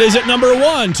 It is at number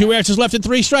 1. 2 answers left and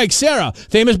 3 strikes. Sarah,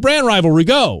 famous brand rivalry.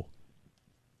 Go.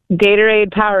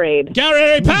 Gatorade, Powerade.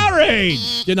 Gatorade,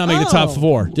 Powerade. Did not make the top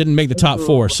 4. Didn't make the top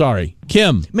 4. Sorry.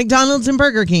 Kim. McDonald's and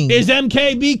Burger King. Is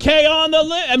MKBK on the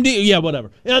list? MD? Yeah,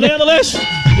 whatever. Are they on the list?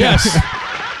 Yes.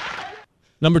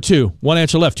 Number 2. 1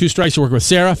 answer left. 2 strikes to work with.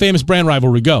 Sarah, famous brand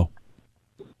rivalry. Go.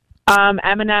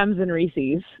 M&M's and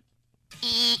Reese's.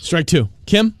 Strike 2.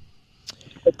 Kim?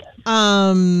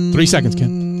 3 seconds,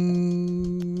 Kim.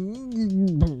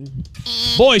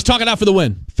 Boys, talk it out for the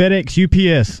win. FedEx,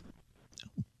 UPS.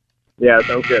 Yeah,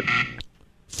 sounds good.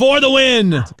 For the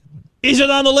win. Is it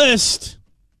on the list?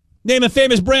 Name a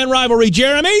famous brand rivalry.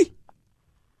 Jeremy?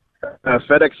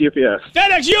 FedEx, UPS.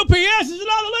 FedEx, UPS. Is it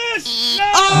on the list?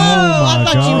 No. I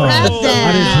thought you had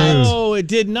that. No, it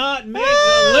did not make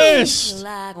the list.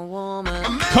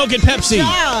 Coke and Pepsi.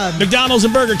 McDonald's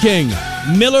and Burger King.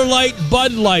 Miller Lite,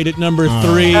 Bud Light at number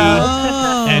 3.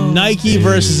 And Nike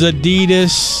versus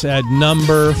Adidas at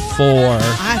number 4.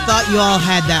 I thought you all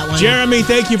had that one. Jeremy,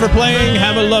 thank you for playing.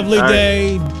 Have a lovely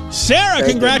day. Sarah,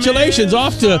 congratulations.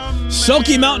 Off to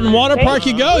Silky Mountain Water Park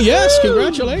you go. Yes,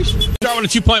 congratulations. Starting at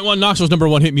 2.1, Knoxville's number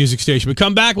 1 hit music station. We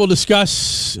come back, we'll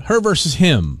discuss her versus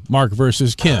him, Mark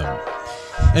versus Kim.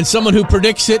 and someone who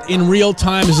predicts it in real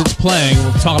time as it's playing.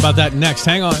 We'll talk about that next.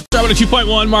 Hang on. Start with a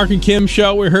 2.1 Marc and Kim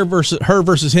show where her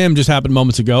versus him just happened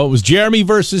moments ago. It was Jeremy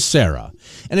versus Sarah.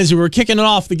 And as we were kicking it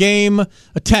off the game,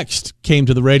 a text came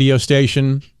to the radio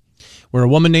station where a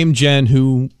woman named Jen,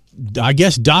 who I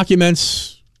guess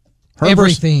documents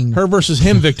everything. Her versus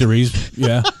him victories,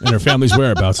 yeah, and her family's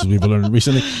whereabouts, as we've learned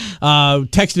recently,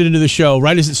 texted into the show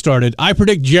right as it started. I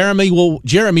predict Jeremy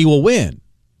will win.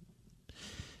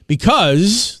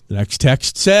 Because, the next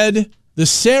text said, the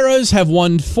Sarahs have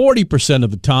won 40% of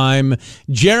the time.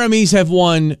 Jeremys have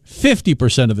won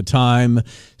 50% of the time.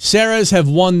 Sarahs have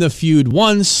won the feud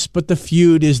once, but the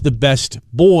feud is the best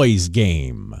boys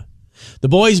game. The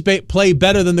boys play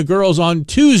better than the girls on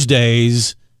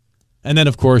Tuesdays. And then,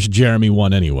 of course, Jeremy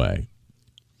won anyway.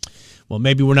 Well,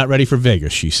 maybe we're not ready for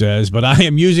Vegas, she says, but I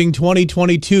am using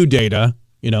 2022 data,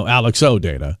 Alex O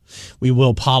data. We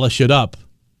will polish it up.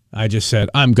 I just said,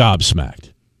 I'm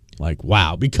gobsmacked. Like,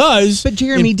 wow. Because... But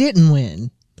Jeremy didn't win.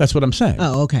 That's what I'm saying.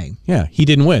 Oh, okay. Yeah, he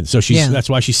didn't win. So that's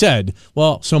why she said,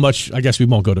 well, so much, I guess we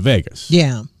won't go to Vegas.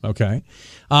 Yeah. Okay.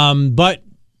 But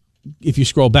if you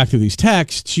scroll back through these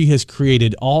texts, she has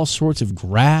created all sorts of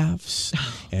graphs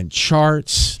and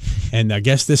charts. And I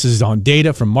guess this is on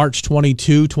data from March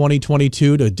 22,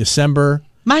 2022 to December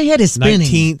My head is spinning.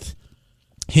 19th.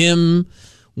 Him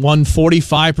won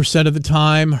 45% of the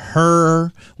time.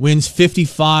 Her wins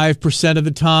 55% of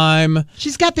the time.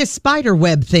 She's got this spider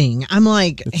web thing. I'm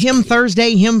like, him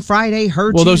Thursday, him Friday,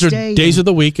 her Tuesday. Well, those are days of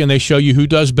the week, and they show you who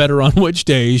does better on which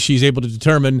days. She's able to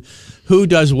determine who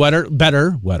does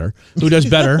better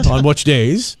on which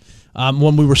days.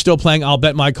 When we were still playing I'll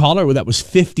Bet My Caller, that was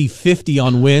 50-50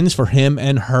 on wins for him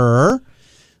and her.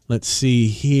 Let's see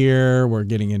here. We're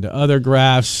getting into other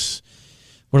graphs.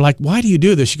 We're like, why do you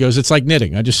do this? She goes, it's like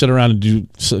knitting. I just sit around and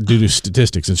do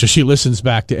statistics. And so she listens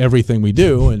back to everything we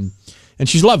do. And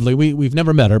she's lovely. We've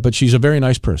never met her, but she's a very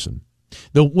nice person.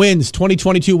 The wins,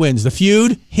 2022 wins. The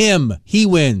feud, him, he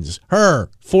wins. Her,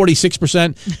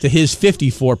 46% to his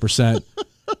 54%.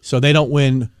 So they don't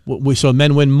win. So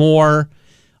men win more.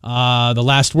 The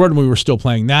last word, when we were still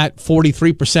playing that,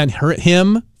 43%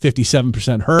 him,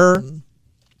 57% her.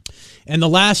 And the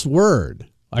last word,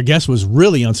 I guess, was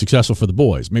really unsuccessful for the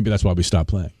boys. Maybe that's why we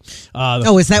stopped playing. Is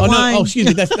that why? No, excuse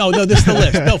me. This is the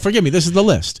list. No, forgive me. This is the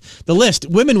list. The list.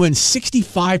 Women win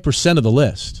 65% of the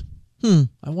list. I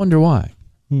wonder why.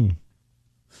 Why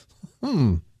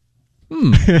do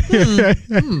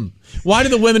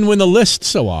the women win the list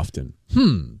so often?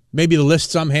 Maybe the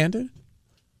lists I'm handed?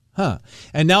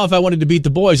 And now if I wanted to beat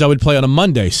the boys, I would play on a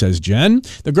Monday, says Jen.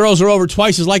 The girls are over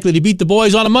twice as likely to beat the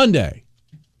boys on a Monday.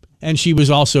 And she was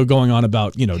also going on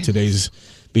about, today's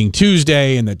being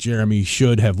Tuesday and that Jeremy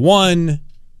should have won.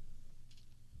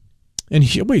 And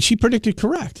she predicted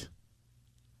correct.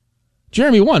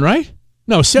 Jeremy won, right?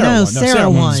 No, Sarah won. Sarah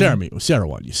won.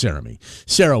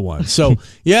 Sarah won. So,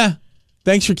 yeah,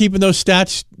 thanks for keeping those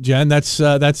stats, Jen.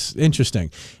 That's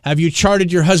interesting. Have you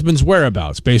charted your husband's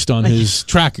whereabouts based on his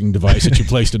tracking device that you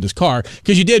placed in his car?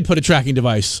 Because you did put a tracking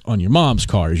device on your mom's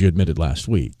car, as you admitted last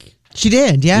week. She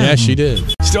did, yeah. Yeah, she did.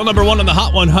 Still number one on the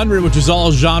Hot 100, which is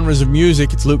all genres of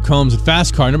music. It's Luke Combs and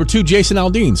Fast Car. Number two, Jason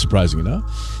Aldean, surprising enough.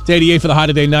 It's 88 for the high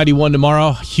today, 91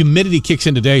 tomorrow. Humidity kicks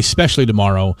in today, especially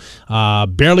tomorrow.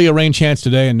 Barely a rain chance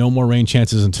today, and no more rain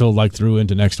chances until through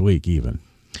into next week even.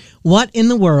 What in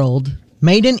the world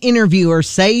made an interviewer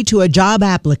say to a job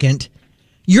applicant,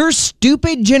 your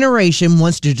stupid generation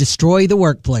wants to destroy the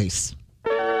workplace?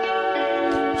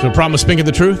 So a problem with speaking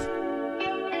the truth?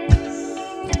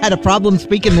 Had a problem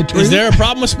speaking the truth? Is there a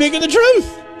problem with speaking the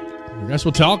truth? I guess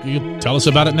we'll talk. You tell us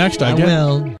about it next, I guess.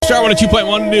 Will. Start with a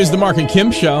 2.1. It is the Marc and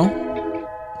Kim Show.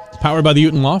 Powered by the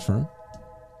Uton Law Firm.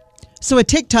 So a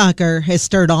TikToker has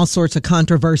stirred all sorts of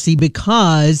controversy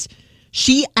because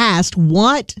she asked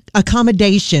what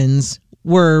accommodations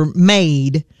were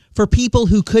made for people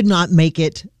who could not make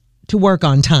it to work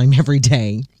on time every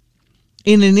day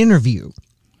in an interview.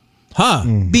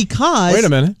 Because... Wait a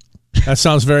minute. That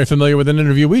sounds very familiar with an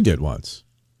interview we did once.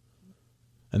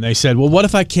 And they said, well, what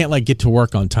if I can't get to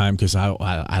work on time because I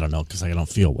don't know, because I don't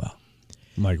feel well?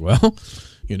 I'm like, well,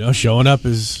 showing up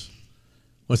is,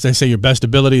 what's they say, your best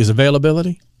ability is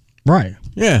availability? Right.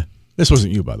 Yeah. This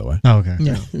wasn't you, by the way. Oh, okay.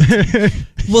 No.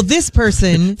 Well, this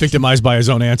person... Victimized by his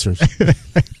own answers.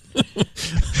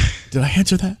 Did I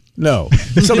answer that? No.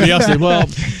 Somebody else said, well,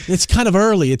 it's kind of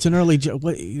early. It's an early job.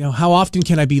 How often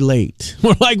can I be late?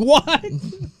 We're like, what?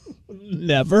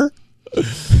 Never.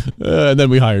 And then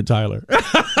we hired Tyler. Hey,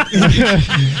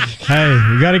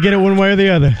 you got to get it one way or the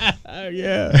other.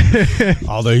 Yeah.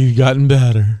 Although you've gotten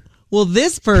better. Well,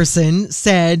 this person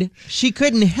said she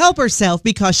couldn't help herself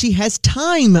because she has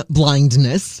time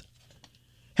blindness.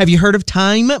 Have you heard of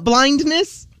time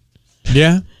blindness?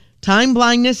 Yeah. Time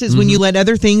blindness is when you let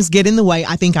other things get in the way.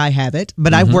 I think I have it,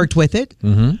 but I've worked with it.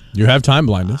 You have time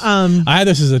blindness. I had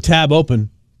this as a tab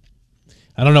open.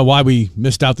 I don't know why we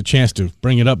missed out the chance to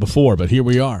bring it up before, but here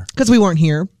we are. Because we weren't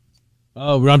here.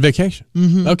 Oh, we're on vacation.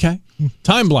 Okay.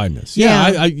 Time blindness.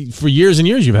 Yeah. I for years and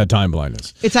years, you've had time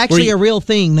blindness. It's actually a real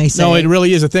thing, they say. No, it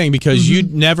really is a thing because you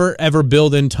never, ever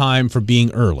build in time for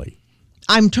being early.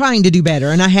 I'm trying to do better,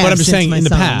 and I have. But I'm since saying my in the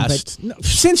son, past,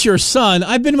 since your son,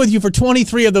 I've been with you for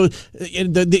 23 of those.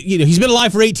 He's been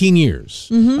alive for 18 years.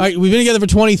 All right, we've been together for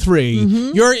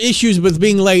 23. Your issues with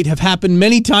being late have happened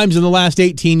many times in the last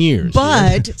 18 years.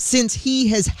 But since he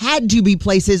has had to be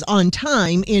places on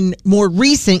time in more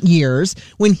recent years,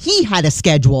 when he had a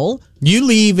schedule. You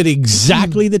leave at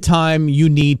exactly the time you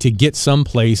need to get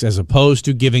someplace as opposed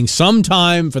to giving some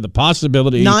time for the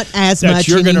possibility not as much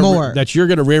anymore. That you're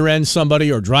going to rear end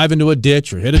somebody or drive into a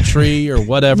ditch or hit a tree or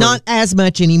whatever. Not as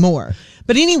much anymore.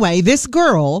 But anyway, this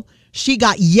girl, she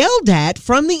got yelled at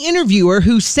from the interviewer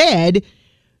who said,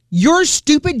 your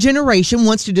stupid generation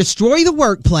wants to destroy the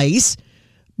workplace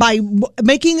by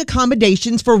making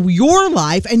accommodations for your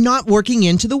life and not working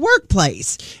into the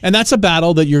workplace. And that's a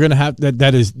battle that you're going to have.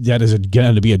 That is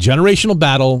going to be a generational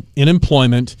battle in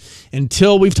employment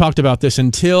until we've talked about this,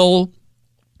 until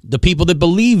the people that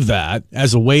believe that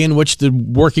as a way in which the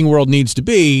working world needs to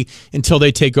be, until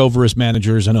they take over as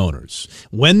managers and owners.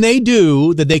 When they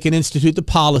do, that they can institute the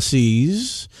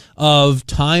policies of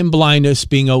time blindness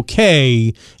being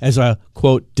okay as a,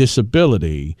 quote,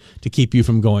 disability to keep you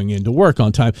from going into work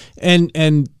on time.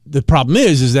 And the problem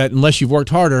is that unless you've worked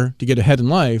harder to get ahead in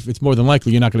life, it's more than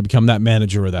likely you're not going to become that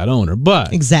manager or that owner.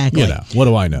 But exactly, what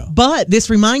do I know? But this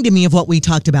reminded me of what we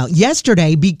talked about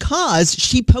yesterday because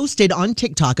she posted on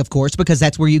TikTok, of course, because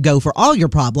that's where you go for all your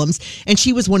problems. And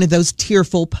she was one of those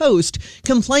tearful posts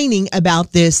complaining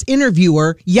about this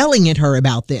interviewer yelling at her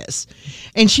about this.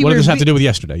 And she what does this have to do with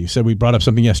yesterday? You said we brought up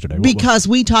something yesterday. Because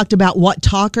we talked about what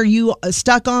talk are you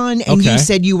stuck on, and you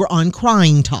said you were on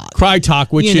crying talk. Cry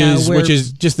talk, which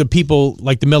is just the people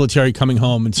like the military coming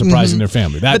home and surprising their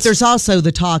family. But there's also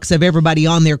the talks of everybody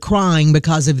on there crying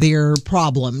because of their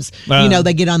problems.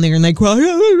 They get on there and they cry,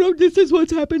 oh, this is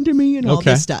what's happened to me and all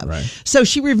this stuff. Right. So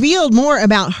she revealed more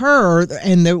about her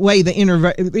and the way the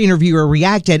interviewer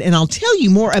reacted, and I'll tell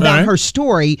you more about her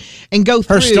story and go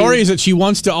through. Her story is that she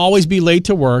wants to always be late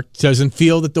to work, doesn't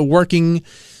feel that the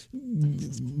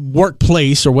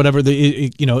workplace or whatever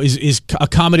is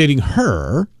accommodating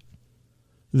her.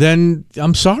 Then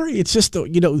I'm sorry. It's just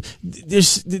somebody's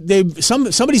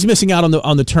missing out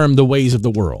on the term the ways of the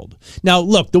world. Now,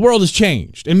 look, the world has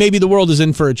changed, and maybe the world is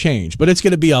in for a change, but it's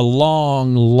going to be a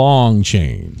long, long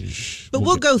change. But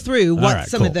we'll go through what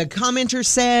some of the commenters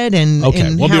said and we'll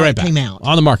how be right it back came out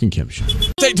on the Marc and Kim Show.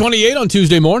 It's 8:28 on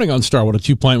Tuesday morning on Star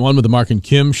 102.1 with the Marc and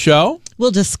Kim Show.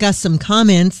 We'll discuss some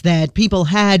comments that people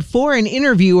had for an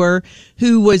interviewer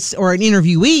or an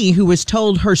interviewee who was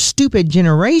told her stupid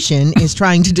generation is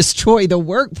trying to destroy the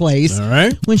workplace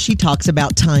when she talks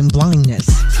about time blindness.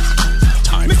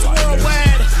 Time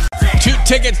blindness. 2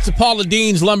 tickets to Paula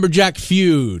Dean's Lumberjack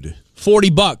Feud.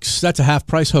 $40. That's a half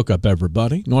price hookup,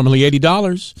 everybody. Normally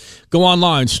 $80. Go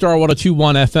online,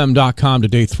 star1021fm.com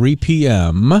today, 3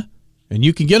 p.m. And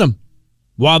you can get them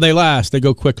while they last. They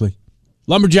go quickly.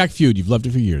 Lumberjack Feud, you've loved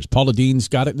it for years. Paula Dean's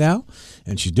got it now,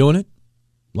 and she's doing it.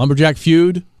 Lumberjack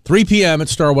Feud, 3 p.m. at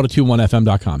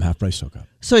star1021fm.com. Half price hookup.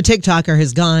 So a TikToker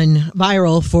has gone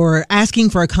viral for asking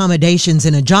for accommodations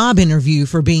in a job interview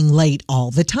for being late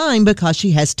all the time because she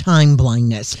has time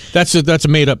blindness. That's a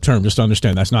made-up term, just to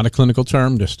understand. That's not a clinical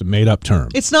term, just a made-up term.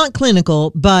 It's not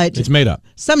clinical, but it's made up.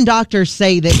 Some doctors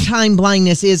say that time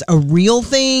blindness is a real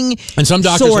thing. And some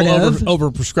doctors will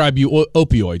overprescribe you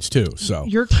opioids, too. So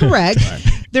you're correct.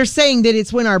 They're saying that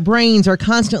it's when our brains are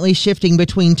constantly shifting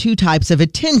between 2 types of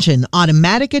attention,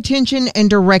 automatic attention and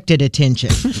directed attention.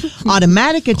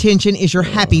 Automatic attention is your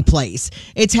happy place.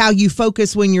 It's how you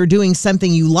focus when you're doing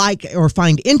something you like or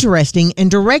find interesting, and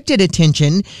directed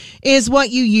attention is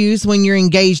what you use when you're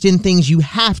engaged in things you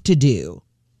have to do.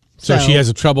 So she has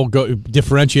a trouble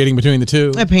differentiating between the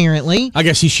two? Apparently. I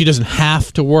guess she doesn't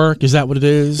have to work. Is that what it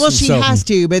is? Well, she has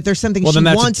to, but there's something she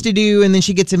wants to do, and then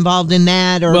she gets involved in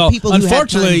that, or people who have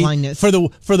time blindness.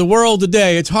 For the world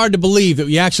today, it's hard to believe that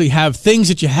we actually have things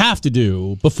that you have to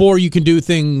do before you can do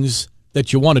things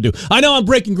that you want to do. I know I'm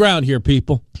breaking ground here,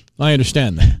 people. I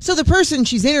understand that. So the person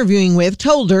she's interviewing with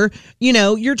told her,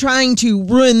 you're trying to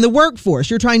ruin the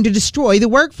workforce. You're trying to destroy the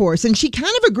workforce. And she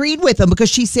kind of agreed with them because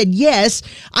she said, yes,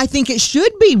 I think it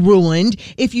should be ruined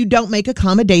if you don't make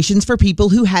accommodations for people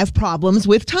who have problems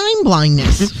with time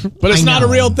blindness. But it's not a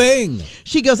real thing.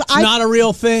 She goes, it's not a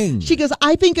real thing. She goes,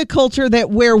 I think a culture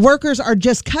where workers are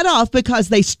just cut off because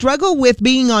they struggle with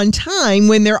being on time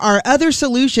when there are other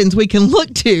solutions we can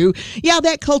look to. Yeah,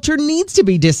 that culture needs to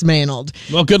be dismantled.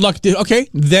 Well, good luck. Okay,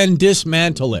 then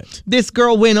dismantle it. This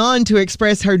girl went on to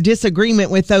express her disagreement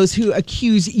with those who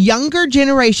accuse younger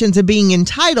generations of being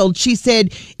entitled. She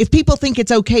said, if people think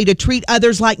it's okay to treat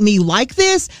others like me like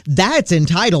this, that's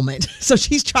entitlement. So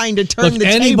she's trying to turn the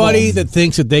anybody tables. that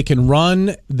thinks that they can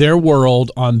run their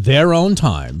world on their own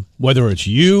time, whether it's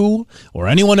you or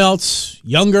anyone else,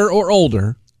 younger or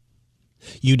older,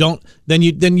 you don't. Then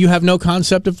you have no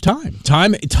concept of time.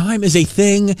 Time is a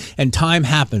thing, and time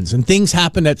happens, and things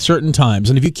happen at certain times.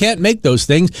 And if you can't make those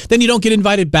things, then you don't get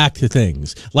invited back to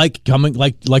things like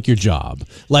your job,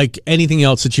 like anything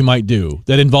else that you might do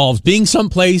that involves being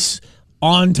someplace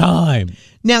on time.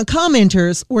 Now,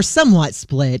 commenters were somewhat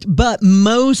split, but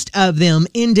most of them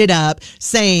ended up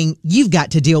saying, you've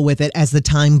got to deal with it as the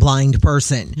time-blind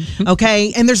person,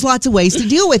 okay? And there's lots of ways to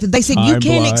deal with it. They said, you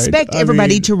can't expect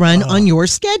everybody to run on your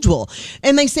schedule.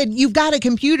 And they said, you've got a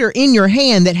computer in your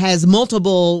hand that has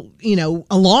multiple,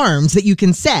 alarms that you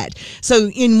can set. So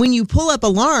when you pull up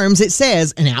alarms, it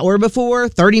says an hour before,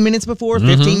 30 minutes before,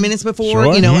 15 minutes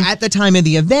before, at the time of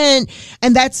the event.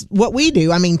 And that's what we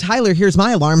do. I mean, Tyler hears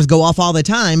my alarms go off all the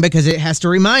time because it has to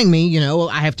remind me,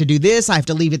 I have to do this. I have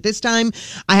to leave at this time.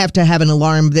 I have to have an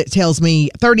alarm that tells me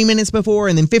 30 minutes before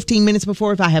and then 15 minutes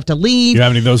before if I have to leave. You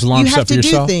have any of those alarms set for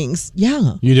yourself? You have to do things.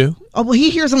 Yeah. You do? Oh, well, he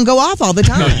hears them go off all the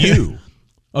time. No, you.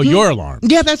 Oh, your alarm.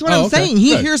 Yeah, that's what I'm saying.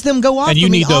 He hears them go off and you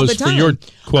for me need all those the time. for your,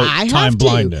 quote, time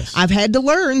blindness. I've had to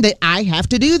learn that I have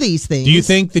to do these things. Do you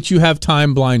think that you have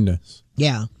time blindness?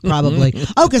 Yeah, probably.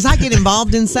 Because I get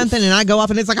involved in something and I go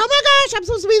off and it's like, oh my gosh, I'm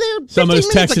supposed to be there 15 Someone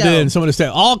has minutes texted ago. in. Someone has said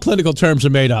all clinical terms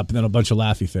are made up, and then a bunch of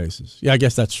laughy faces. Yeah, I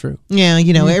guess that's true. Yeah,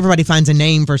 everybody finds a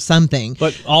name for something.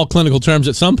 But all clinical terms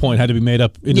at some point had to be made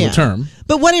up into a term.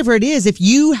 But whatever it is, if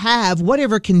you have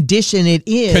whatever condition it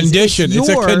is. It's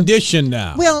a condition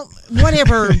now. Well,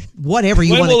 whatever you want to call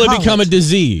it. When will it become a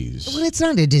disease? Well, it's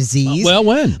not a disease. Well,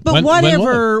 when? But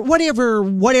whatever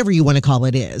whatever you want to call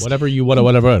it is. Whatever you want to,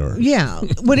 whatever. Yeah,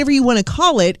 whatever you want to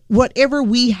call it, whatever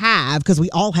we have, because we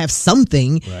all have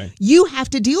something, right. You have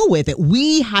to deal with it.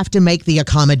 We have to make the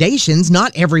accommodations,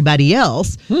 not everybody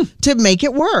else, to make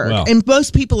it work. Well. And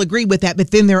most people agree with that,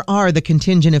 but then there are the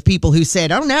contingent of people who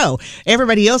said, oh no,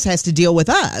 everybody else has to deal with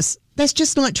us. That's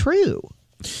just not true.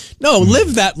 No,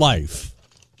 live that life.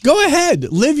 Go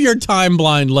ahead, live your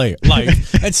time-blind life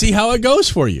and see how it goes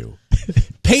for you.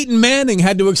 Peyton Manning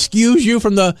had to excuse you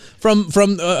from a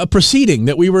proceeding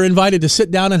that we were invited to sit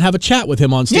down and have a chat with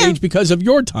him on stage because of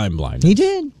your time blindness. He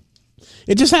did.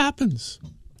 It just happens.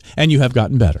 And you have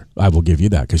gotten better. I will give you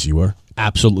that because you were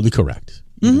absolutely correct.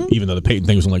 Even though the Peyton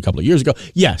thing was only a couple of years ago.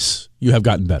 Yes, you have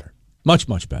gotten better. Much,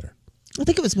 much better. I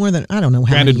think it was more than, I don't know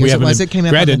how many years it was. It came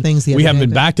out on the things the other day. We haven't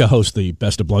been back to host the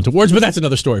Best of Blunt Awards, but that's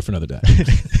another story for another day.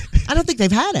 I don't think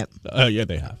they've had it. Yeah,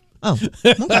 they have. Oh, okay.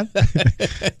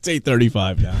 It's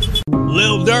 8:35 now.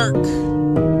 Lil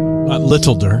Durk. Not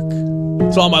Little Durk.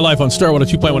 It's All My Life on Star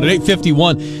 102.1 at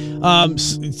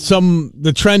 8:51.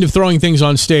 The trend of throwing things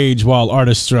on stage while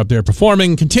artists are up there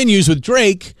performing continues with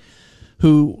Drake,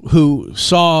 who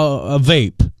saw a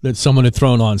vape that someone had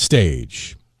thrown on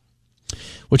stage,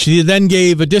 which he then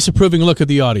gave a disapproving look at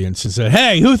the audience and said,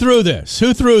 hey, who threw this?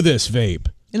 Who threw this vape?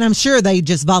 And I'm sure they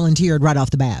just volunteered right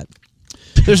off the bat.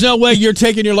 There's no way you're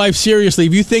taking your life seriously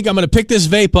if you think I'm going to pick this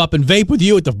vape up and vape with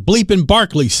you at the bleeping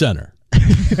Barclays Center.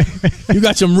 You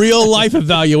got some real life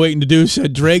evaluating to do,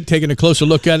 said Drake, taking a closer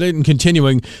look at it and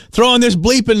continuing. Throwing this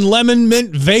bleeping lemon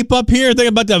mint vape up here, thinking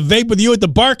about to vape with you at the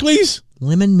Barclays?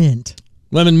 Lemon mint.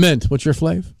 Lemon mint. What's your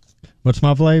flav? What's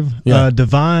my flav? Yeah.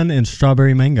 Divine and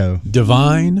strawberry mango.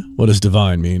 Divine? What does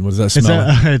divine mean? What does that smell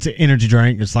like? It's an energy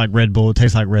drink. It's like Red Bull. It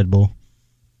tastes like Red Bull.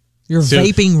 You're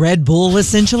vaping Red Bull,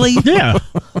 essentially? Yeah.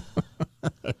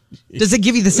 Does it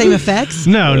give you the same effects?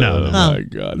 No. Oh, my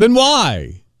God. Then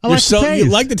why? I like the taste.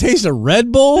 You like the taste of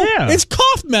Red Bull? Yeah. It's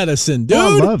cough medicine, dude.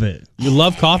 I love it. You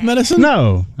love cough medicine?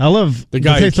 No. I love the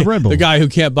taste of Red Bull. The guy who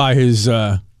can't buy his,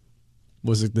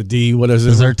 was it the D? What is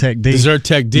it? Zyrtec D.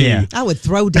 Zyrtec D. Yeah. I would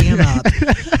throw Dan up.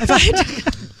 If I had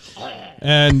to...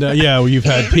 And, you've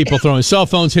had people throwing cell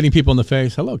phones, hitting people in the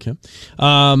face. Hello, Kim.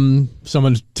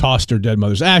 Someone tossed her dead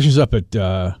mother's ashes up at,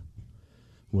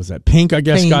 was that Pink, I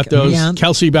guess, Pink, got those. yeah.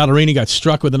 Kelsey Ballerini got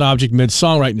struck with an object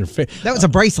mid-song right in her face. That was a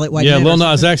bracelet, wasn't Yeah, it? Lil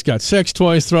Nas X got sex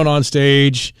toys thrown on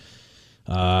stage.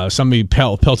 Somebody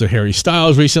pelted Harry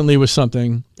Styles recently with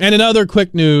something. And in other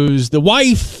quick news, the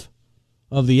wife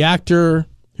of the actor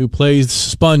who plays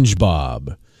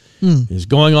SpongeBob is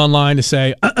going online to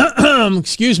say,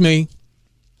 excuse me,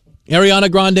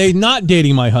 Ariana Grande not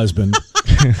dating my husband.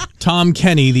 Tom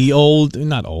Kenny, the old,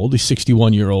 not old, he's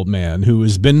 61-year-old man who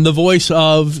has been the voice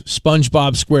of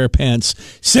SpongeBob SquarePants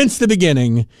since the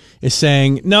beginning, is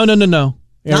saying, no. Not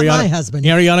my husband.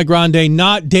 Ariana Grande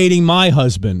not dating my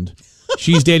husband.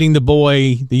 She's dating the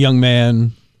boy, the young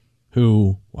man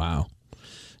who, wow.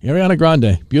 Ariana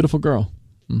Grande, beautiful girl.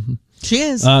 Mm-hmm. She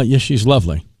is. Yes, she's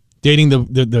lovely. Dating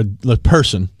the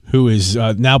person who is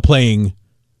now playing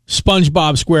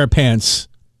SpongeBob SquarePants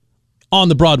on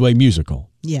the Broadway musical.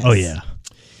 Yes. Oh, yeah.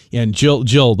 And Jill,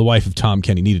 the wife of Tom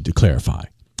Kenny, needed to clarify.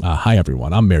 Hi,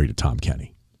 everyone. I'm married to Tom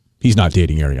Kenny. He's not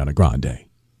dating Ariana Grande.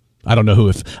 I don't know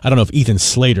if Ethan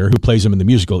Slater, who plays him in the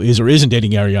musical, is or isn't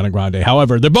dating Ariana Grande.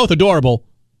 However, they're both adorable,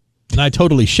 and I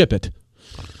totally ship it.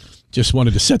 Just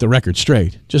wanted to set the record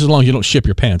straight. Just as long as you don't ship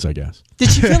your pants, I guess. Did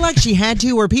she feel like she had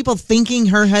to? Were people thinking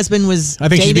her husband was I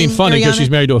think she's being funny because Ariana? she's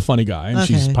married to a funny guy, and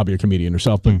she's probably a comedian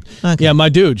herself. But Okay. yeah, my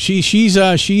dude, she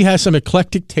has some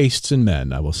eclectic tastes in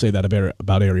men. I will say that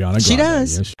about Ariana Grande. She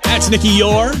does. Yes. That's Nikki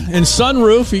Yore and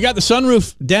sunroof. You got the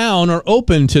sunroof down or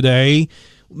open today.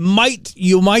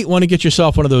 You might want to get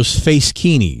yourself one of those face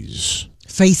keenies.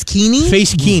 Face keenie?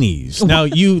 Face keenies. Now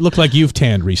you look like you've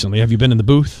tanned recently. Have you been in the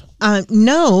booth?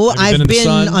 No, Have you I've been in the been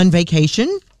sun? on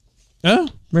vacation. Oh,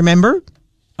 Remember?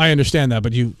 I understand that,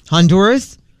 but you.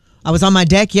 Honduras. I was on my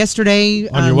deck yesterday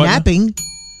On your what now? napping.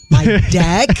 My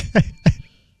deck.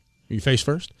 You face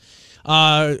first?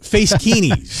 Face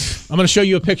keenies. I'm going to show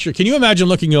you a picture. Can you imagine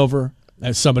looking over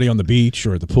at somebody on the beach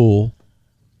or at the pool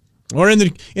or in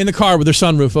the car with their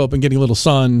sunroof open, getting a little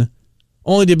sun,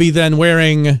 only to be then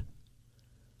wearing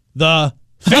the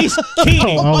face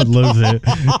keenie? I would lose it.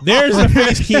 There's the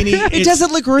face keenie. It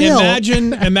doesn't look real.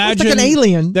 Imagine It's like an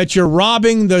alien. that you're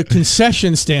robbing the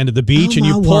concession stand at the beach and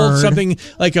you my pulled word. something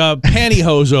like a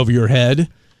pantyhose over your head.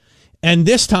 And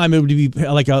this time it would be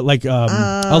like a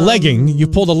legging. You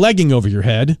pulled a legging over your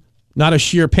head, not a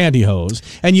sheer pantyhose.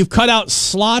 And you've cut out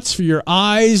slots for your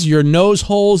eyes, your nose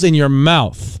holes, and your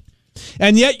mouth.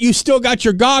 And yet you still got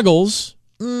your goggles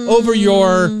over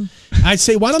your... I'd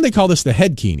say, why don't they call this the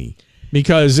head keenie?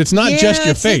 Because it's not just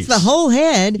your face. It's the whole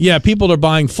head. Yeah, people are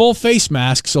buying full face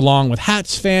masks along with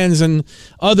hats, fans, and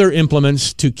other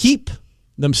implements to keep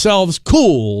themselves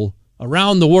cool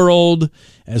around the world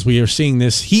as we are seeing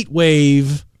this heat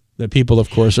wave that people, of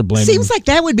course, are blaming. Seems like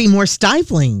that would be more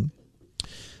stifling.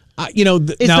 Is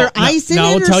there ice in it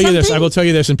I will or tell you this. something? I will tell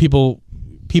you this, and people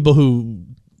who...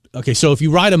 Okay, so if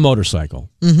you ride a motorcycle,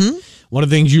 one of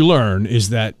the things you learn is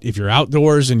that if you're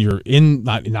outdoors and you're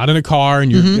not in a car and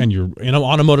you're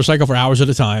on a motorcycle for hours at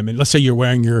a time, and let's say you're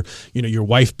wearing your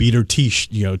wife beater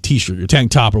t-shirt, your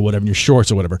tank top or whatever, and your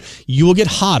shorts or whatever, you will get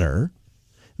hotter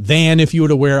than if you were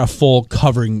to wear a full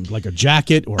covering like a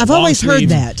jacket or. I've always heard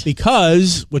that.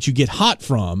 Because what you get hot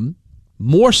from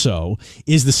more so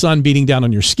is the sun beating down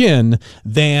on your skin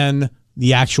than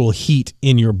the actual heat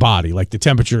in your body. Like the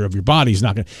temperature of your body is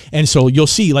not going to. And so you'll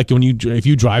see, like if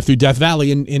you drive through Death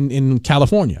Valley in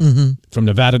California, from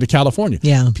Nevada to California,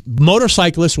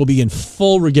 motorcyclists will be in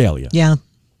full regalia. Yeah.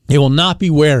 They will not be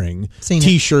wearing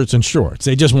T-shirts and shorts.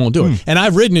 They just won't do it. And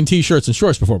I've ridden in T-shirts and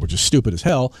shorts before, which is stupid as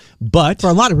hell. But for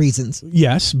a lot of reasons.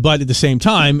 Yes, but at the same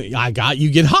time, you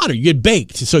get hotter, you get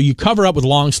baked. So you cover up with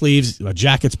long sleeves. A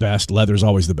jacket's best. Leather's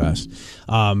always the best.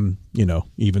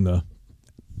 Even the,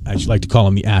 I just like to call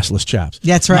them the assless chaps.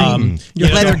 That's right. Your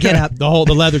leather getup. The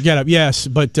leather getup, yes.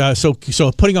 But so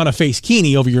putting on a face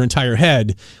keenie over your entire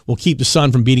head will keep the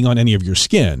sun from beating on any of your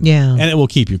skin. Yeah. And it will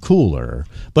keep you cooler.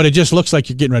 But it just looks like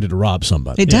you're getting ready to rob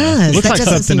somebody. It does. Looks That like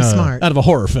doesn't something seem smart. Out of a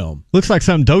horror film. Looks like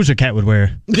something Doja Cat would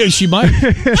wear. Yeah, she might.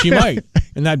 She might.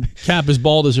 And that cap is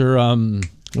bald as her,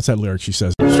 what's that lyric she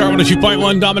says? Star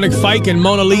 102.1, Dominic Fike and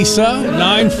Mona Lisa,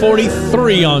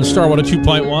 9:43 on Star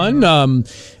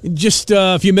 102.1. Just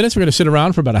a few minutes, we're going to sit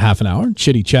around for about a half an hour,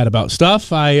 chitty chat about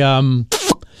stuff. I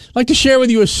like to share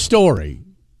with you a story.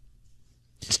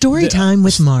 Story time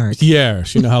with Mark.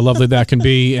 Yes, you know how lovely that can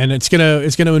be, and it's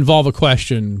gonna involve a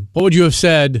question. What would you have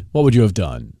said? What would you have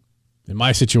done in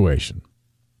my situation?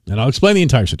 And I'll explain the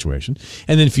entire situation.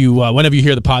 And then if you, whenever you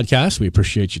hear the podcast, we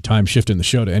appreciate your time shifting the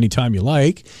show to any time you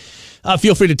like.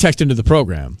 Feel free to text into the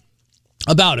program.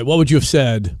 about it. What would you have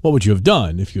said? What would you have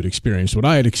done if you had experienced what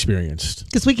I had experienced?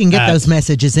 Because we can get those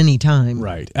messages anytime.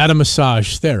 Right. At a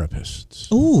massage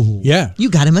therapist. Ooh. Yeah. You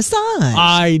got a massage.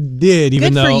 I did,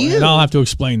 even Good for though, you. and I'll have to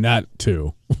explain that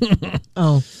too.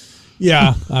 Oh.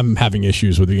 Yeah, I'm having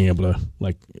issues with being able to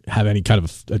have any kind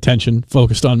of attention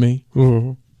focused on me.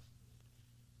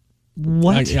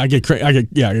 What? I get crazy.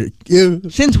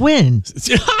 Since when?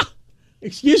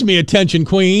 Excuse me, attention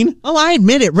queen. Oh, I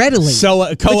admit it readily. So,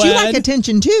 but you like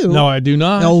attention too. No, I do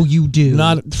not. Oh, you do.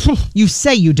 Not. You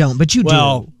say you don't, but you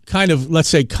Well, do. kind of. Let's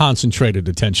say concentrated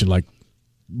attention, like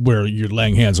where you're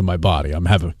laying hands on my body. I'm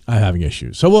having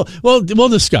issues. So we'll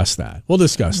discuss that. We'll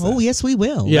discuss that. Oh, yes, we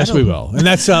will. Yes, we will. And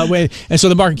that's and so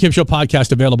the Marc Kim Show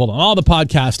podcast available on all the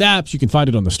podcast apps. You can find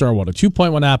it on the Star Water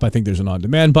 2.1 app. I think there's an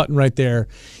on-demand button right there.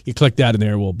 You click that, and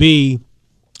there will be.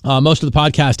 Most of the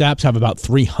podcast apps have about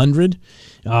 300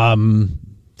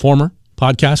 former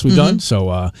podcasts we've done.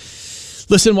 So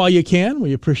listen while you can.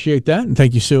 We appreciate that. And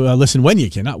thank you. So listen when you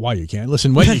can, not while you can.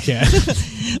 Listen when you can.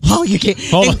 Well, you can.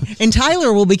 And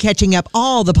Tyler will be catching up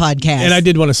all the podcasts. And I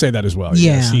did want to say that as well.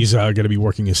 Yeah. Yes, he's going to be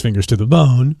working his fingers to the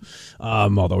bone,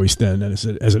 although he's thin as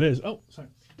it is. Oh, sorry.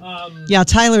 Yeah,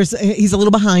 he's a little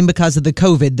behind because of the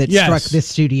COVID that struck this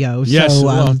studio. Yes, so,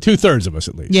 well, 2/3 of us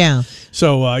at least. Yeah.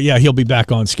 So, he'll be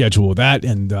back on schedule with that,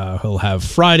 and he'll have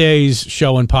Friday's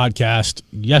show and podcast,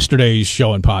 yesterday's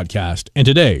show and podcast, and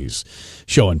today's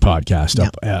show and podcast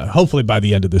up, hopefully by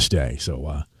the end of this day.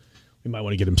 So we might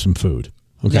want to get him some food.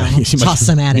 Okay. Yeah, toss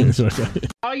some at him.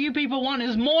 All you people want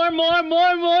is more.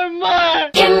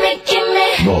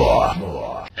 Gimme.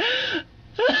 More.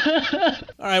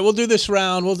 All right, we'll do this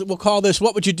round. We'll call this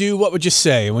What Would You Do, What Would You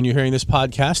Say? When you're hearing this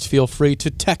podcast, feel free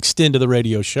to text into the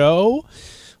radio show.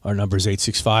 Our number is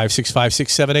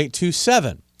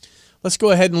 865-656-7827. Let's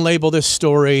go ahead and label this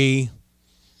story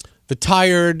The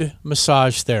Tired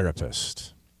Massage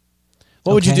Therapist.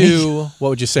 What would you do? What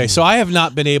would you say? So I have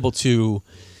not been able to,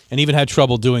 and even had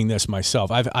trouble doing this myself.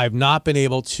 I've not been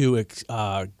able to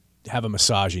have a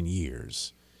massage in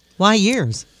years. Why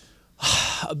years?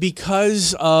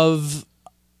 Because of,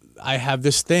 I have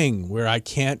this thing where I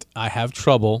have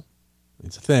trouble,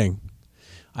 it's a thing,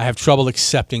 I have trouble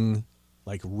accepting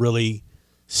really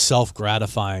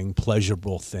self-gratifying,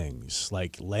 pleasurable things,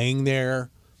 like laying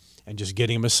there and just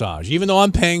getting a massage. Even though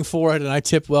I'm paying for it and I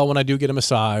tip well when I do get a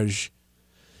massage,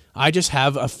 I just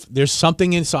have, there's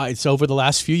something inside, it's over the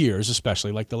last few years,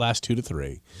 especially like the last 2 to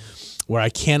 3, where I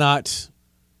cannot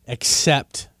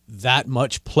accept that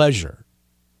much pleasure.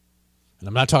 And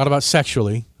I'm not talking about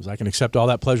sexually, because I can accept all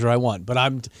that pleasure I want. But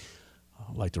I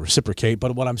like to reciprocate.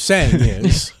 But what I'm saying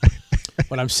is,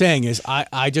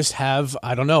 I just have,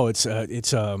 I don't know. I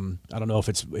don't know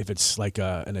if it's like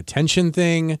an attention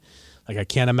thing. Like I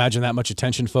can't imagine that much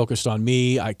attention focused on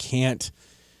me.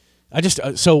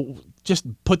 So just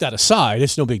put that aside.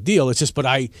 It's no big deal. It's just,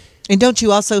 And don't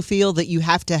you also feel that you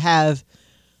have to have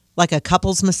like a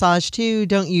couples massage too?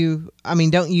 Don't you?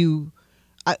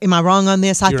 Am I wrong on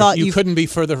this? I thought you couldn't be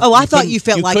further. Oh, I thought you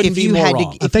felt like if you had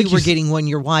wrong. to, if you were getting one,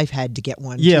 your wife had to get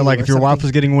one. Yeah, too, like if your wife was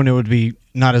getting one, it would be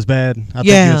not as bad. I think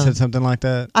you had said something like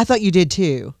that. I thought you did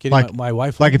too. Like my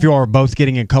wife. Like if you are both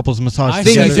getting a couples massage.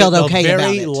 Then you felt okay about it. about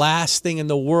The very last thing in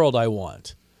the world I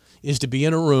want is to be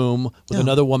in a room with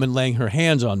another woman laying her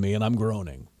hands on me and I'm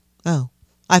groaning. Oh,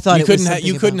 I thought you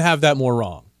couldn't have that more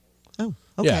wrong. Oh,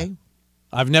 okay. Yeah.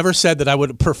 I've never said that I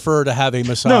would prefer to have a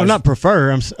massage. No, not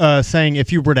prefer. I'm saying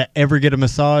if you were to ever get a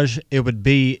massage, it would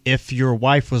be if your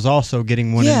wife was also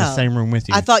getting one in the same room with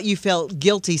you. I thought you felt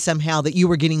guilty somehow that you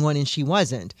were getting one and she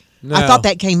wasn't. No. I thought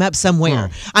that came up somewhere.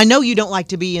 I know you don't like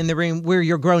to be in the room where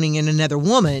you're groaning in another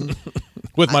woman.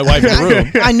 With my wife in the room.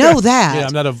 I know that. Yeah,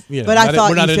 I'm not but I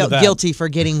thought you felt guilty for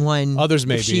getting one. Others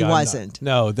maybe. If she wasn't.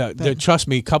 No, trust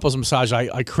me, couples massage,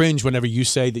 I cringe whenever you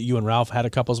say that you and Ralph had a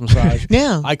couples massage.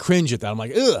 Yeah. I cringe at that. I'm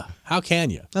like, ugh, how can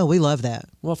you? Oh, we love that.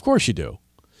 Well, of course you do.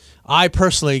 I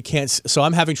personally can't, so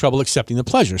I'm having trouble accepting the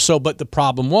pleasure. But the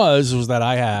problem was that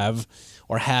I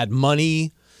had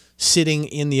money sitting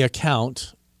in the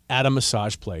account at a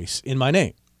massage place in my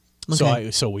name. Okay.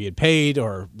 So we had paid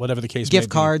or whatever the case may be. Gift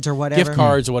cards or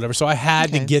whatever. So I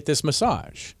had to get this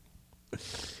massage.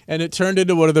 And it turned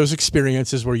into one of those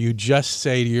experiences where you just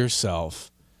say to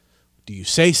yourself, do you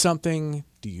say something?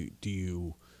 Do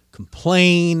you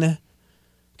complain?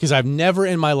 Because I've never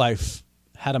in my life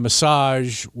had a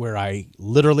massage where I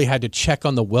literally had to check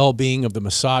on the well-being of the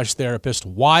massage therapist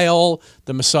while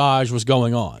the massage was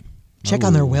going on. Check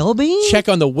on their well-being? Check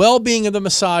on the well-being of the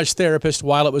massage therapist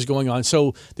while it was going on.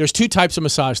 So there's two types of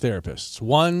massage therapists.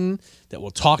 One that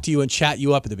will talk to you and chat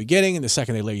you up at the beginning, and the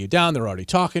second they lay you down, they're already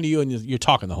talking to you, and you're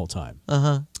talking the whole time.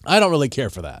 I don't really care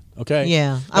for that, okay?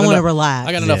 Yeah, I want to relax.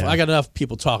 I got enough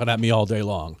people talking at me all day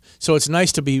long. So it's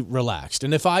nice to be relaxed.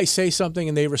 And if I say something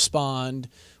and they respond,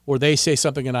 or they say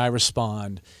something and I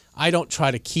respond, I don't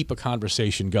try to keep a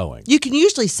conversation going. You can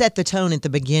usually set the tone at the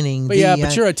beginning. But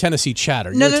but you're a Tennessee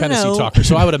chatter. You're a Tennessee talker.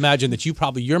 So I would imagine that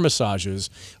your massages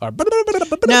are...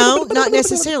 No, not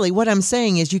necessarily. What I'm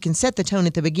saying is you can set the tone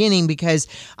at the beginning because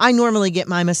I normally get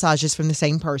my massages from the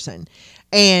same person.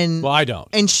 And well, I don't.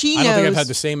 And she knows... I don't think I've had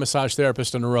the same massage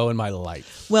therapist in a row in my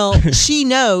life. Well, she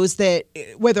knows that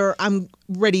whether I'm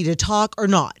ready to talk or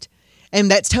not. And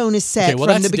that tone is set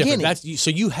from the beginning. That's,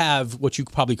 so you have what you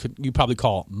probably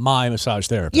call my massage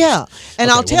therapist. Yeah, and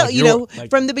I'll tell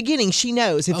from the beginning she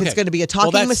knows if it's going to be a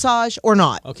talking massage or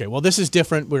not. Okay, well this is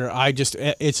different. Where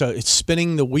it's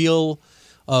spinning the wheel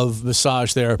of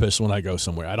massage therapists when I go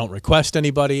somewhere. I don't request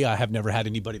anybody. I have never had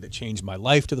anybody that changed my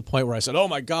life to the point where I said, "Oh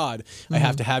my God, I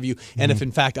have to have you." And if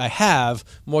in fact I have,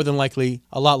 more than likely,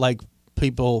 a lot like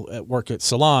people at work at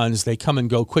salons, they come and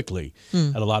go quickly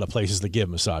at a lot of places that give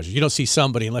massages. You don't see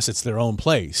somebody unless it's their own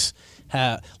place.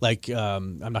 I'm not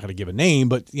going to give a name,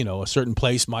 but a certain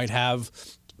place might have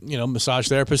massage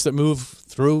therapists that move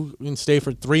through and stay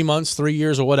for 3 months, 3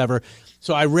 years, or whatever.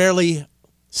 So I rarely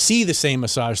see the same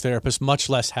massage therapist, much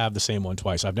less have the same one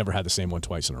twice. I've never had the same one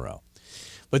twice in a row.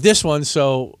 But this one,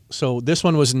 so this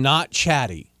one was not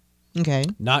chatty. Okay.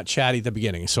 Not chatty at the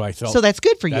beginning. So I felt... So that's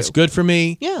good for you. That's good for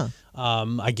me. Yeah.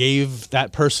 I gave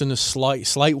that person a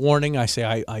slight warning. I say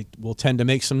I will tend to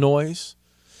make some noise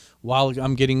while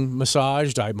I'm getting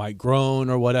massaged. I might groan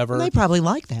or whatever. They probably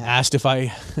like that. Asked if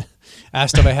I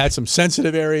had some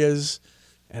sensitive areas,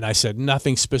 and I said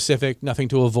nothing specific, nothing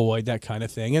to avoid, that kind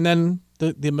of thing. And then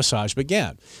the massage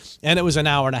began, and it was an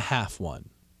hour and a half one.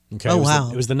 Okay. Oh,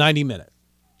 wow. It was the 90-minute.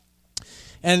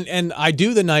 And I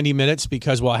do the 90 minutes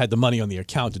because, I had the money on the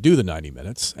account to do the 90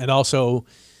 minutes. And also,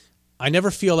 I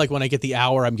never feel like when I get the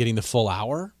hour, I'm getting the full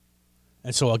hour.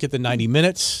 And so I'll get the 90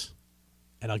 minutes,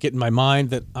 and I'll get in my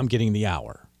mind that I'm getting the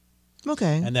hour.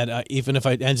 Okay. And that even if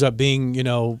it ends up being,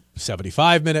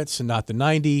 75 minutes and not the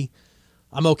 90,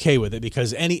 I'm okay with it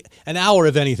because an hour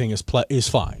of anything is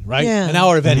fine, right? Yeah. An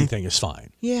hour of anything is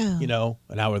fine. Yeah.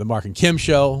 An hour of the Marc and Kim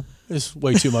Show is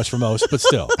way too much for most, but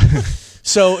still.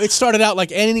 So it started out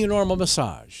like any normal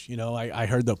massage. I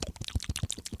heard the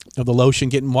lotion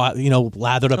getting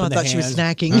lathered up in the hands. I thought she was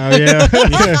snacking. Oh, yeah.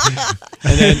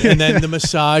 and then the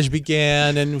massage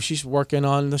began, and she's working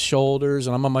on the shoulders,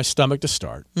 and I'm on my stomach to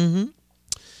start. Mm-hmm.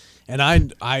 And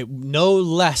I no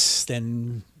less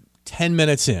than 10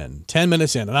 minutes in,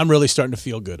 and I'm really starting to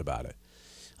feel good about it.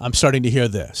 I'm starting to hear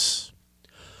this.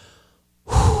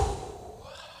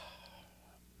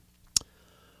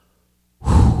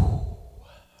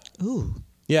 Ooh.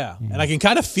 Yeah, and I can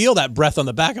kind of feel that breath on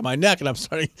the back of my neck, and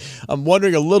I'm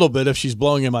wondering a little bit if she's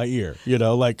blowing in my ear.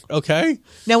 Okay.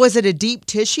 Now, was it a deep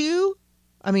tissue?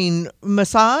 I mean,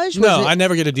 massage? No, I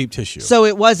never get a deep tissue. So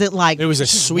it wasn't like it was a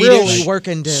Swedish really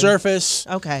working surface.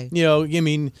 Okay.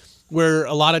 Where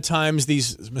a lot of times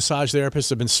these massage therapists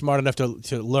have been smart enough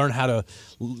to learn how to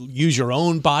use your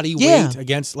own body weight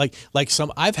against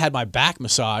I've had my back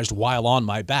massaged while on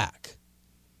my back.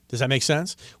 Does that make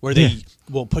sense? Where they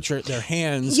will put their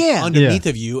hands underneath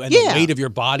of you and the weight of your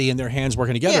body and their hands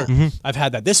working together. Yeah. Mm-hmm. I've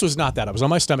had that. This was not that. I was on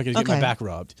my stomach and getting my back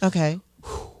rubbed. Okay.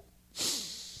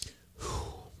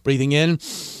 Breathing in,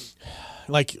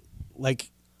 and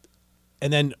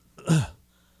then.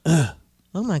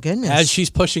 Oh my goodness! As she's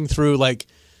pushing through, I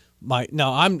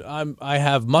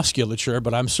have musculature,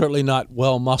 but I'm certainly not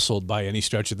well muscled by any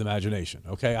stretch of the imagination.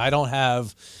 Okay, I don't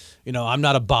have. I'm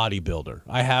not a bodybuilder.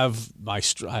 I have a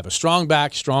strong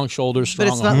back, strong shoulders, strong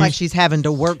arms. But it's not like she's having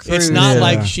to work through. It's not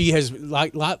like she has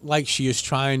like she is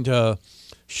trying to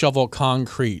shovel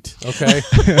concrete. Okay,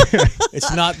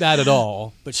 it's not that at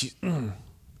all. But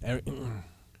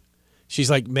she's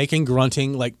like making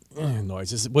grunting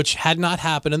noises, which had not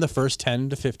happened in the first 10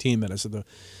 to 15 minutes of the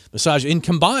massage, and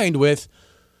combined with.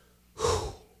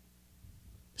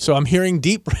 So I'm hearing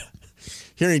deep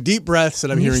breaths,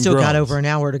 and I'm hearing still groans. Got over an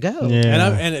hour to go.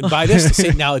 Yeah. And by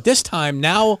this, now at this time,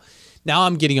 now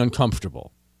I'm getting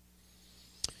uncomfortable.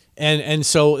 And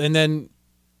then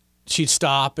she'd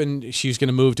stop and she was going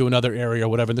to move to another area or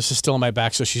whatever. And this is still on my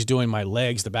back, so she's doing my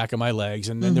legs, the back of my legs,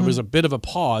 and then there was a bit of a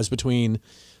pause between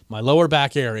my lower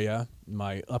back area,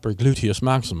 my upper gluteus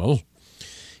maximus,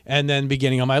 and then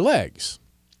beginning on my legs.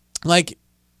 I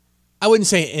wouldn't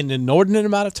say an inordinate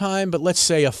amount of time, but let's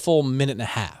say a full minute and a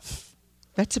half.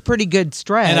 That's a pretty good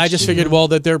stretch. And I just figured, well,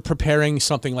 that they're preparing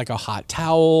something like a hot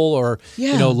towel or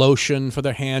lotion for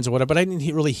their hands or whatever. But I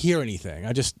didn't really hear anything.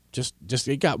 I just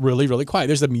it got really, really quiet.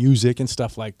 There's the music and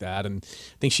stuff like that, and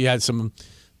I think she had some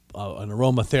an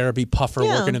aromatherapy puffer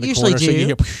working in the corner, so you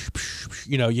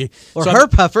hear, her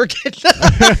puffer,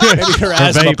 maybe her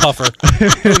asthma puffer.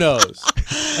 Who knows?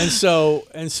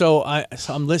 And so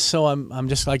I'm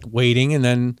just like waiting, and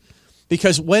then.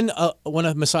 Because when a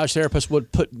massage therapist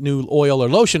would put new oil or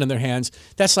lotion in their hands,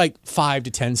 that's like 5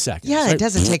 to 10 seconds. Yeah, right? It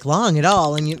doesn't take long at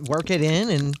all, and you work it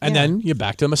in, and then you're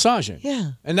back to massaging.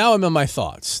 Yeah. And now I'm in my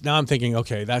thoughts. Now I'm thinking,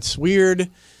 okay, that's weird.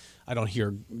 I don't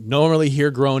normally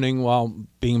hear groaning while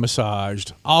being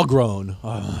massaged. I'll groan.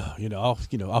 I'll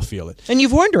feel it. And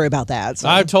you've warned her about that. So.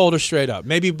 I've told her straight up.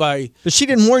 But she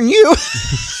didn't warn you.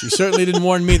 She certainly didn't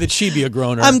warn me that she'd be a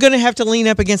groaner. I'm going to have to lean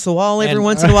up against the wall every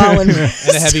once in a while. And a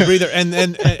heavy breather. And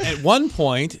at one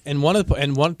point, and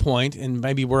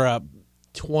maybe we're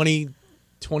 20,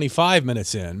 25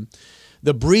 minutes in,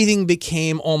 the breathing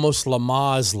became almost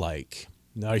Lamaze-like.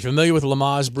 Now, are you familiar with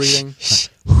Lamaze breathing?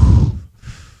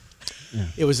 Yeah.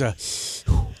 It was a.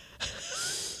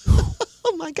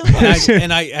 Oh my gosh!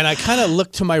 And I kind of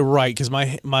looked to my right because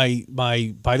my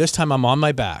by this time I'm on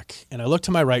my back, and I looked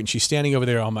to my right, and she's standing over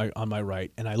there on my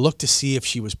right, and I looked to see if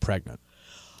she was pregnant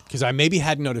because I maybe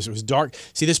hadn't noticed it was dark.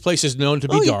 See, this place is known to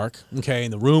be dark, okay,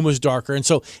 and the room was darker, and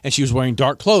she was wearing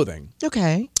dark clothing.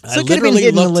 Okay, so it could have been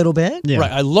hidden a little bit. Yeah.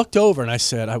 Right. I looked over and I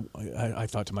said, I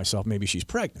thought to myself, maybe she's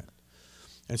pregnant,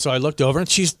 and so I looked over and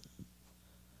she's.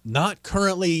 Not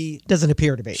currently. Doesn't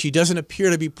appear to be. She doesn't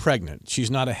appear to be pregnant. She's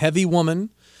not a heavy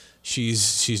woman.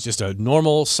 She's just a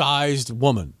normal sized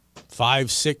woman.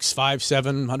 5'6", 5'7",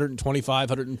 125,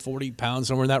 140 pounds,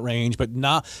 somewhere in that range. But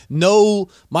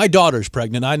my daughter's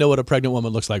pregnant. I know what a pregnant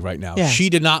woman looks like right now. Yeah.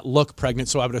 She did not look pregnant,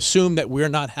 so I would assume that we're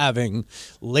not having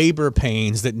labor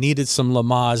pains that needed some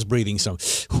Lamaze breathing. Some.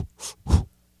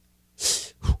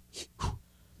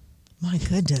 My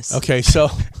goodness. Okay, so.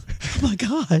 Oh my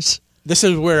gosh. This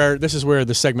is where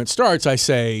the segment starts. I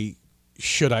say,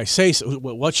 should I say so?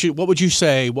 What would you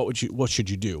say? What should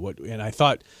you do? And I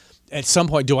thought, at some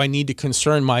point, do I need to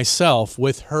concern myself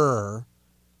with her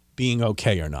being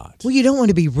okay or not? Well, you don't want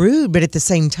to be rude, but at the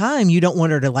same time, you don't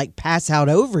want her to like pass out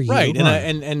over you. Right.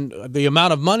 And the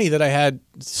amount of money that I had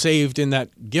saved in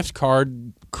that gift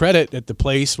card credit at the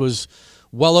place was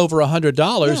well over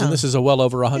 $100, and this is a well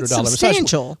over $100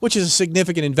 substantial, massage, which is a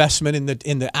significant investment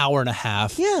in the hour and a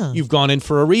half. Yeah, you've gone in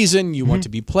for a reason. You want to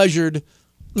be pleasured,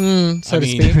 so to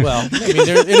speak. Well,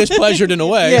 it is pleasured in a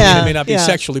way. Yeah, it may not be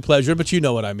sexually pleasured, but you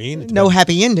know what I mean. No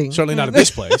happy ending. Certainly not at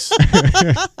this place.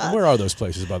 Where are those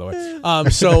places, by the way?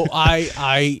 So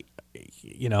I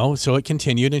so it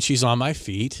continued, and she's on my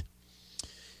feet,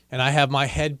 and I have my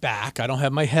head back. I don't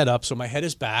have my head up, so my head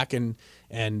is back, and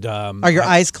are your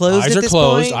eyes closed? Eyes at are this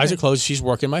closed. point? Eyes are closed. She's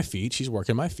working my feet. She's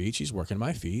working my feet. She's working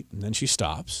my feet, and then she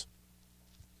stops.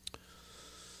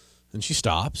 And she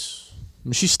stops.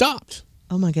 And she stopped.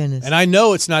 Oh my goodness! And I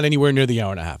know it's not anywhere near the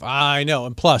hour and a half. I know.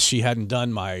 And plus, she hadn't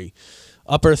done my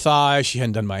upper thigh. She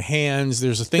hadn't done my hands.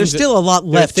 There's still a lot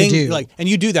left to do. And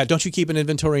you do that. Don't you keep an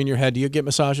inventory in your head? Do you get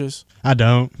massages? I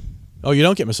don't. Oh, you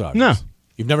don't get massages? No.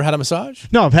 You've never had a massage?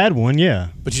 No, I've had one, yeah.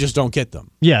 But you just don't get them?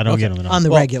 Yeah, I don't get them at all. On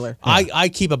the regular. I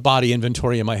keep a body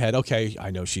inventory in my head. Okay, I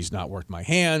know she's not worked my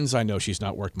hands. I know she's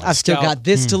not worked my I've scalp. still got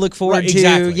this to look forward to.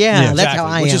 Exactly. Yeah, that's how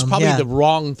I am. Which is probably the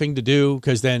wrong thing to do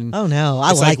because then I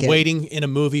it's like it. Waiting in a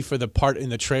movie for the part in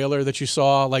the trailer that you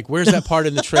saw. Like, where's that part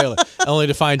in the trailer? Only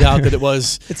to find out that it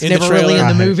was it's in never the trailer. really in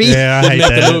the movie. Yeah, I hate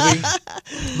that.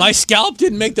 The movie. My scalp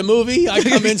didn't make the movie. I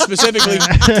come in specifically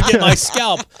to get my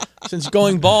scalp. Since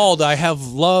going bald, I have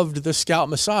loved the scalp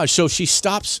massage. So she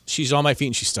stops. She's on my feet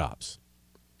and she stops.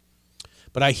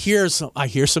 But I hear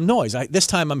some noise. This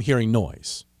time I'm hearing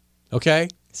noise. Okay?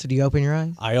 So do you open your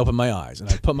eyes? I open my eyes and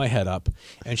I put my head up,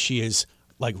 and she is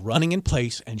like running in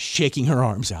place and shaking her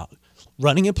arms out.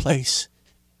 Running in place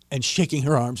and shaking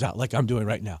her arms out like I'm doing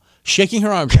right now. Shaking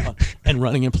her arms out and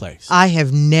running in place.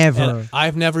 I've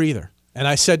never either. And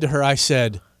I said to her,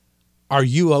 are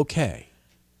you okay?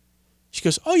 She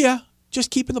goes, oh, yeah,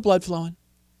 just keeping the blood flowing.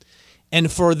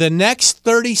 And for the next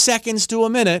 30 seconds to a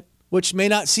minute, which may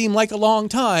not seem like a long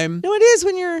time. No, it is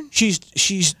when you're... She's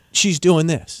doing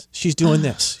this. She's doing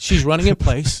this. She's running in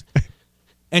place.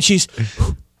 And she's...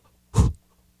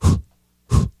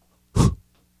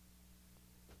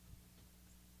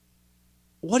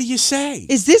 What do you say?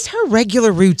 Is this her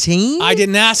regular routine? I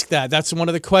didn't ask that. That's one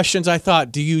of the questions I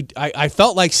thought. I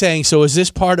felt like saying, so is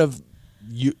this part of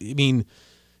you? I mean...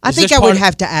 I think I would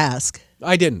have to ask.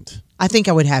 I didn't. I think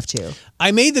I would have to.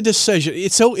 I made the decision.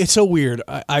 It's so weird.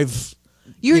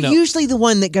 You're usually the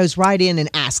one that goes right in and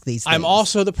asks these things. I'm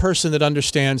also the person that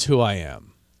understands who I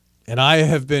am. And I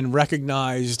have been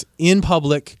recognized in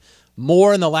public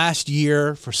more in the last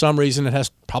year. For some reason, it has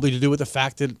probably to do with the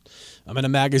fact that I'm in a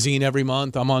magazine every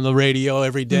month. I'm on the radio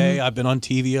every day. I've been on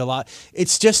TV a lot.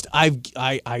 It's just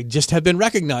I just have been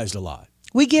recognized a lot.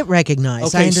 We get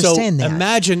recognized. Okay, I understand so that.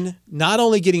 imagine not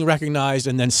only getting recognized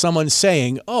and then someone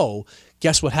saying, "Oh,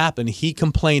 guess what happened? He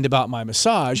complained about my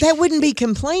massage." That wouldn't be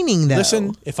complaining, though.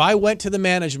 Listen, if I went to the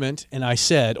management and I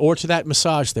said, or to that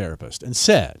massage therapist and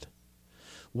said,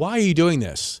 "Why are you doing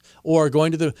this?" Or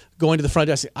going to the front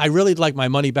desk, "I really'd like my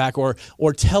money back," or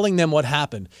telling them what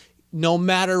happened. No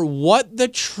matter what the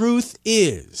truth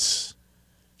is,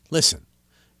 listen,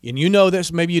 and you know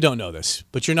this, maybe you don't know this,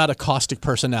 but you're not a caustic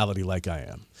personality like I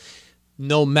am.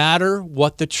 No matter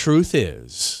what the truth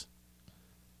is,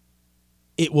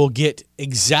 it will get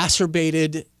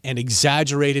exacerbated and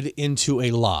exaggerated into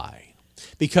a lie.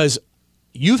 Because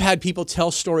you've had people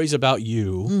tell stories about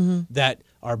you that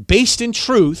are based in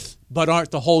truth but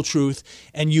aren't the whole truth,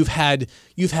 and you've had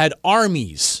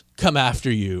armies come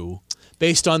after you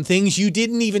based on things you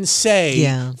didn't even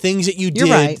say, things that you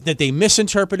did that they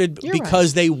misinterpreted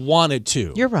because they wanted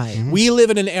to. You're right. We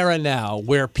live in an era now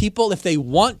where people, if they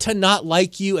want to not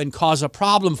like you and cause a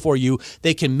problem for you,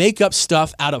 they can make up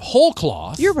stuff out of whole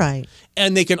cloth. You're right.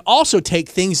 And they can also take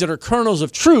things that are kernels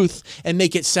of truth and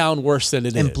make it sound worse than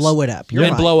it is. And blow it up. You're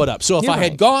right. Blow it up. So if You're I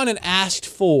had gone and asked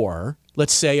for,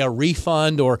 let's say, a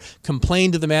refund or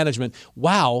complained to the management,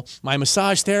 "Wow, my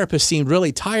massage therapist seemed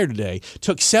really tired today,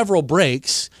 took several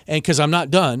breaks," and because I'm not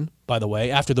done, by the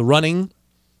way, after the running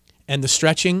and the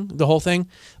stretching, the whole thing,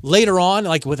 later on,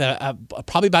 like with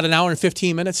probably about an hour and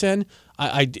 15 minutes in,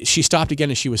 she stopped again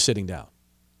and she was sitting down.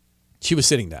 She was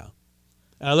sitting down.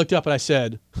 And I looked up and I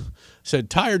said,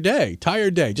 tired day,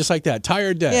 just like that,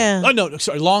 tired day. Yeah. Oh, no,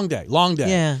 sorry, long day.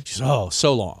 Yeah. She said, "Oh,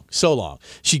 so long.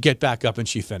 She'd get back up and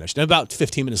she finished. And about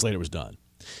 15 minutes later, it was done.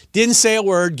 Didn't say a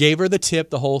word, gave her the tip,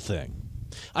 the whole thing.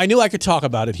 I knew I could talk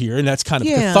about it here, and that's kind of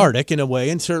cathartic in a way,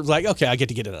 and sort of like, okay, I get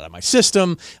to get it out of my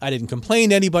system. I didn't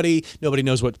complain to anybody. Nobody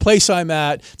knows what place I'm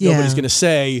at. Nobody's going to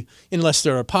say, unless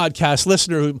they're a podcast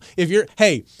listener, who, if you're,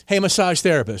 hey, massage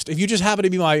therapist, if you just happen to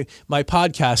be my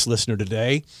podcast listener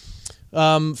today,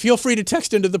 feel free to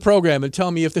text into the program and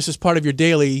tell me if this is part of your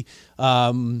daily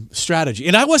strategy.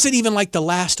 And I wasn't even like the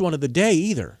last one of the day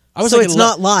either. I was so like it's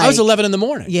not like I was 11 in the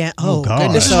morning. Yeah. Oh, God.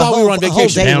 goodness. This is why we were on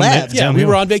vacation. A whole day left. Yeah, we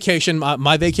were on vacation.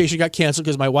 My vacation got canceled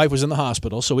because my wife was in the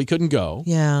hospital, so we couldn't go.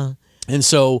 Yeah. And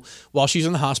so while she's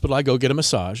in the hospital, I go get a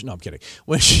massage. No, I'm kidding.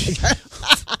 When she,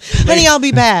 Honey, I'll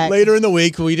be back. later in the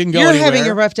week, we didn't go You're anywhere. having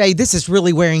a rough day. This is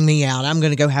really wearing me out. I'm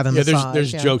going to go have a massage.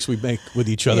 There's jokes we make with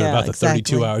each other about the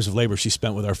 32 hours of labor she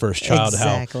spent with our first child.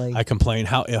 Exactly. How I complained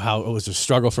how it was a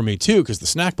struggle for me too because the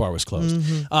snack bar was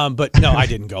closed. But no, I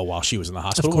didn't go while she was in the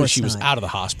hospital. Of course she was not. out of the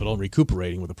hospital and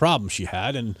recuperating with the problem she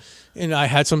had, and I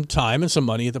had some time and some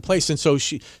money at the place, and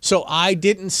so I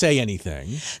didn't say anything.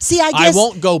 See, I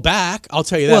won't go back. I'll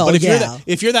tell you that. Well, but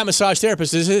if you're that massage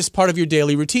therapist, is this part of your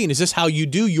daily routine? Is this how you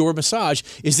do your massage?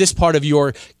 Is this part of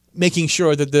your making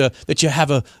sure that you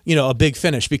have a big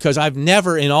finish? Because I've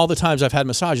never, in all the times I've had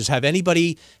massages, had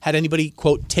anybody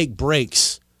quote take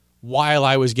breaks while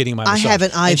I was getting my massage. I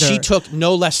haven't either. And she took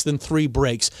no less than 3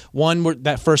 breaks. One,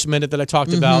 that first minute that I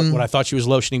talked about when I thought she was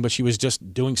lotioning, but she was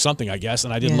just doing something, I guess,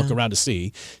 and I didn't look around to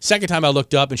see. Second time I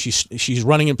looked up and she's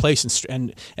running in place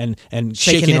and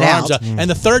shaking her arms up. And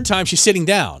the third time she's sitting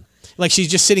down. Like she's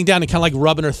just sitting down and kind of like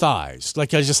rubbing her thighs, like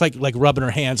just like rubbing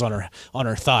her hands on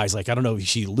her thighs. Like I don't know if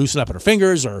she loosened up her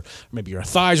fingers or maybe her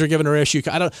thighs are giving her issue.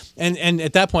 I don't. And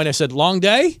at that point I said, "Long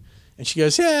day," and she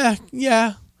goes,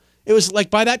 "Yeah." It was like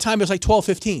by that time it was like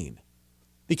 12:15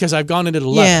 because I've gone into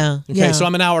 11. Yeah. Okay, so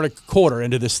I'm an hour and a quarter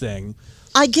into this thing.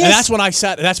 I guess. And that's when I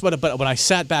sat. But when I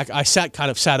sat back, I sat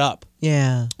up.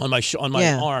 Yeah. On my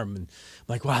arm. And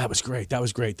I'm like, wow, that was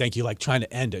great. Thank you. Like trying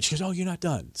to end it. She goes, "Oh, you're not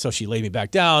done." So she laid me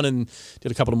back down and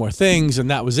did a couple of more things, and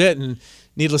that was it. And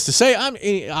needless to say,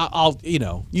 I'll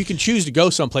you can choose to go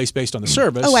someplace based on the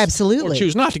service. Oh, absolutely. Or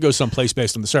choose not to go someplace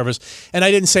based on the service. And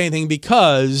I didn't say anything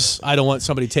because I don't want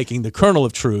somebody taking the kernel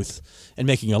of truth and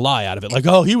making a lie out of it. Like,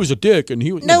 oh, he was a dick and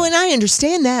he was. No, and I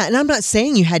understand that. And I'm not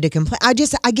saying you had to complain. I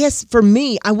guess for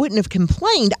me, I wouldn't have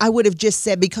complained. I would have just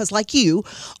said, because like you,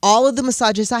 all of the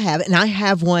massages I have, and I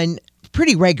have one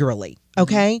pretty regularly.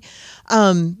 Okay.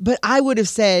 But I would have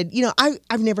said,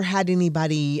 I've never had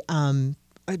anybody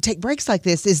take breaks like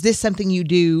this. Is this something you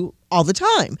do all the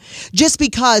time. Just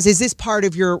because, is this part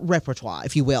of your repertoire,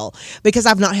 if you will? Because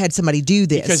I've not had somebody do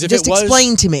this. Because if just it was,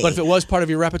 explain to me. But if it was part of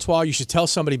your repertoire, you should tell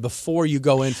somebody before you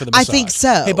go in for the massage. I think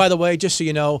so. Hey, by the way, just so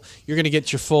you know, you're going to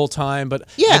get your full time, but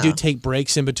Yeah. I do take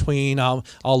breaks in between. I'll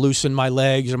loosen my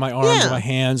legs or my arms Yeah. or my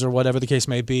hands or whatever the case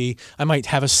may be. I might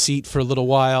have a seat for a little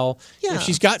while. Yeah. If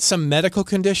she's got some medical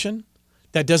condition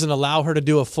that doesn't allow her to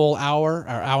do a full hour or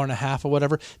hour and a half or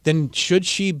whatever, then should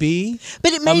she be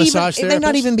But it may a massage it may not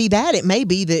therapist? even be that. It may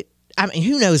be that, I mean,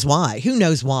 who knows why? Who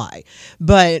knows why?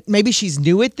 But maybe she's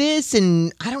new at this,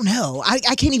 and I don't know. I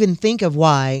can't even think of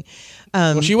why.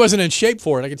 Well, she wasn't in shape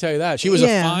for it, I can tell you that. She was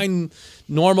Yeah. a fine,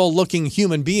 normal-looking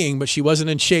human being, but she wasn't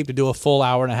in shape to do a full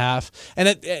hour and a half. And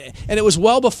it was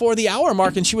well before the hour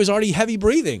mark, and she was already heavy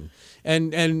breathing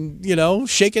and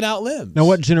shaking out limbs. Now,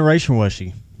 what generation was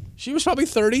she? She was probably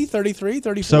 30, 33,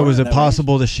 34. So is in it that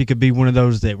possible that she could be one of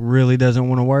those that really doesn't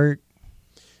want to work? range.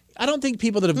 I don't think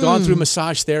people that have gone through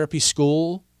massage therapy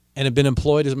school and have been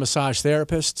employed as massage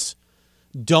therapists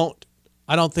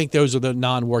I don't think those are the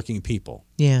non-working people.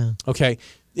 Yeah. Okay.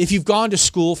 If you've gone to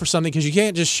school for something, because you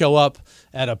can't just show up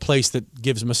at a place that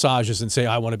gives massages and say,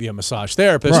 I want to be a massage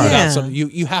therapist. Right. Without Yeah. something.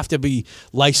 You have to be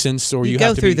licensed or You you go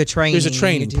have to through be, the training, There's a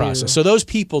training you do. process. So those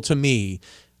people, to me,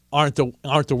 aren't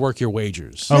the work your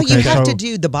wagers. No, you Okay, have so- to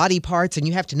do the body parts, and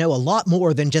you have to know a lot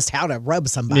more than just how to rub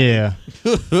somebody. Yeah.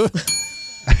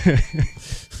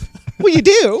 Well, you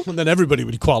do. And then everybody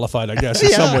would be qualified, I guess, in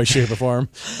some way, shape, or form.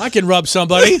 I can rub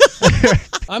somebody.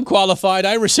 I'm qualified.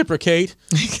 I reciprocate.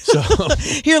 So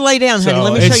Here, lay down, honey. So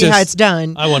Let me show it's you how just- it's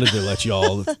done. I wanted to let you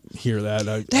all hear that.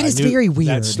 That is knew very weird.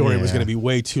 That story was Yeah. going to be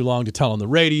way too long to tell on the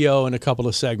radio in a couple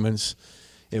of segments.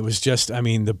 It was just, I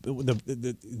mean,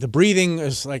 the breathing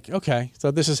is like, okay, so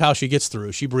this is how she gets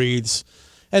through. She breathes,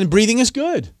 and breathing is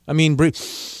good. I mean,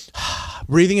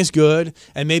 breathing is good,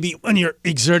 and maybe when you're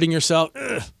exerting yourself,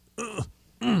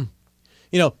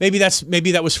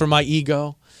 maybe that was for my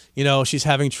ego. She's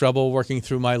having trouble working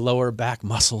through my lower back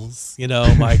muscles,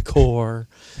 my core.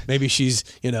 Maybe she's,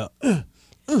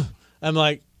 I'm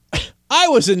like, I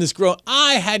was in this groan.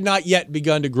 I had not yet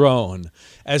begun to groan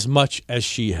as much as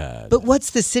she had. But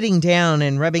what's the sitting down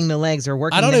and rubbing the legs or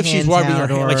working I don't know the if she's hands rubbing her out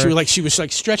hand, or... like she was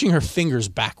stretching her fingers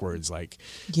backwards, like.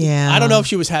 Yeah. I don't know if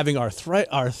she was having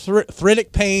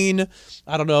arthritic pain.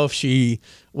 I don't know if she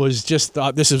was just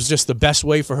thought this was just the best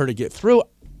way for her to get through.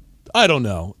 I don't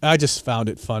know. I just found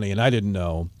it funny, and I didn't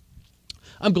know.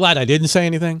 I'm glad I didn't say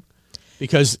anything,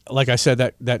 because, like I said,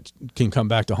 that can come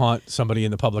back to haunt somebody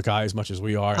in the public eye as much as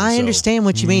we are. And I so, understand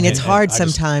what you mean. It's and hard I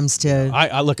just- sometimes to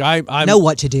I know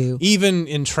what to do. even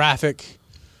in traffic.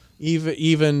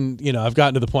 Even I've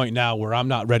gotten to the point now where I'm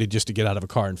not ready just to get out of a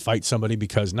car and fight somebody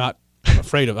because I'm not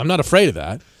afraid of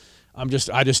that. I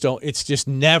just don't. It's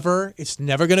never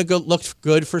going to look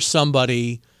good for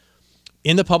somebody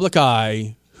in the public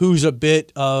eye who's a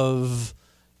bit of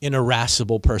an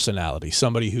irascible personality,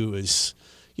 somebody who is,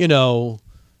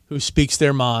 who speaks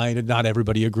their mind, and not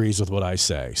everybody agrees with what I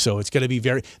say. So it's going to be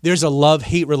there's a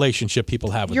love-hate relationship people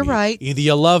have with You're me. right. Either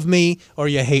you love me or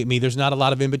you hate me. There's not a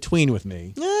lot of in-between with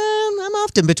me. I'm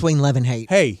often between love and hate.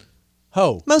 Hey,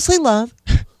 ho. Mostly love.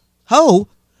 Ho.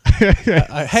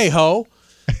 Hey, ho.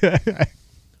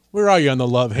 Where are you on the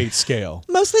love-hate scale?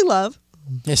 Mostly love.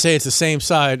 They say it's the same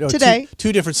side. Today.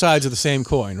 Two different sides of the same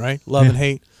coin, right? Love and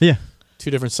hate. Yeah.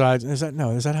 Two different sides. Is that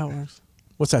how it works?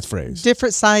 What's that phrase?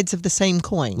 Different sides of the same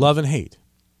coin. Love and hate,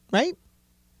 Right?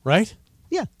 right?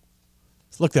 Yeah.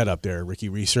 Let's look that up there, Ricky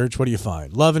Research. What do you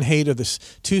find? Love and hate are the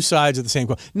two sides of the same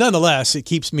coin. Nonetheless, it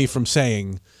keeps me from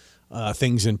saying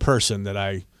things in person that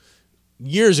I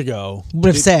years ago Would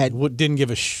have said. didn't give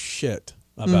a shit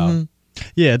about.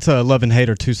 Yeah, it's love and hate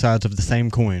are two sides of the same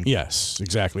coin. Yes,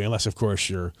 exactly. Unless, of course,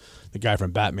 you're the guy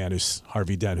from Batman, who's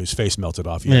Harvey Dent, whose face melted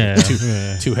off. Yeah,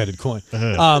 Two-headed coin.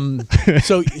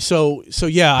 So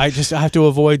yeah, I have to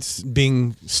avoid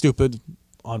being stupid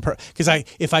on purpose. Because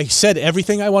if I said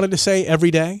everything I wanted to say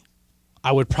every day,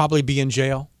 I would probably be in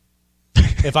jail.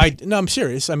 No, I'm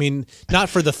serious. I mean, not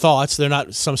for the thoughts. They're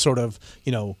not some sort of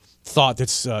thought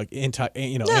that's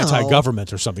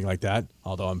anti-government or something like that.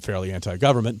 Although I'm fairly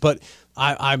anti-government, but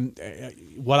I'm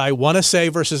what I want to say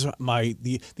versus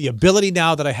the ability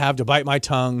now that I have to bite my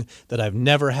tongue that I've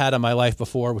never had in my life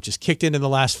before, which has kicked in the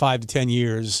last 5 to 10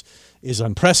 years, is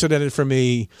unprecedented for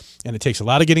me, and it takes a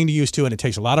lot of getting used to, and it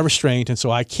takes a lot of restraint, and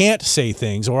so I can't say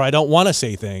things, or I don't want to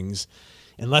say things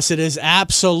unless it is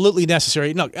absolutely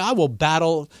necessary. No, I will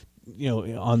battle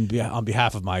on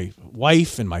behalf of my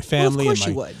wife and my family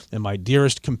and my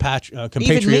dearest compatriots.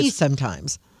 Even me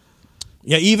sometimes.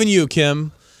 Yeah, even you,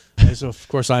 Kim. As of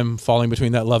course, I'm falling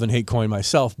between that love and hate coin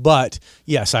myself. But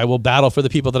yes, I will battle for the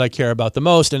people that I care about the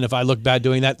most. And if I look bad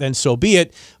doing that, then so be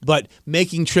it. But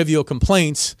making trivial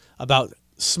complaints about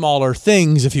smaller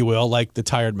things, if you will, like the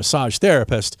tired massage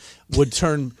therapist,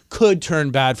 could turn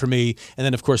bad for me. And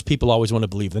then, of course, people always want to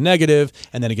believe the negative,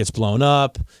 and then it gets blown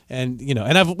up. And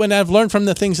I've learned from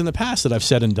the things in the past that I've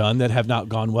said and done that have not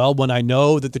gone well. When I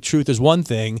know that the truth is one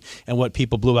thing and what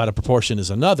people blew out of proportion is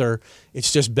another,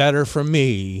 it's just better for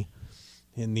me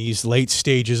in these late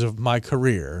stages of my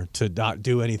career to not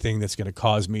do anything that's going to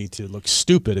cause me to look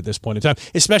stupid at this point in time,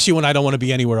 especially when I don't want to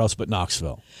be anywhere else but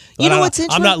Knoxville. You know what's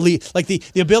interesting? I'm not like the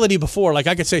ability before, like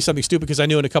I could say something stupid because I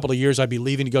knew in a couple of years I'd be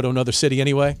leaving to go to another city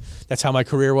anyway. That's how my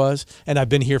career was. And I've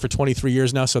been here for 23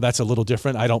 years now, so that's a little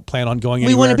different. I don't plan on going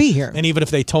anywhere. We want to be here. And even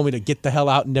if they told me to get the hell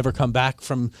out and never come back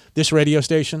from this radio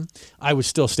station, I would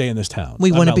still stay in this town.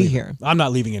 We want to be leaving. here. I'm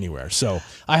not leaving anywhere. So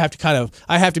I have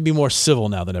to be more civil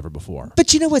now than ever before.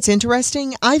 But you know what's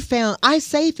interesting? I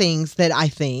say things that I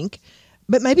think,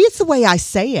 but maybe it's the way I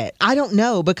say it. I don't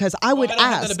know, because I would I don't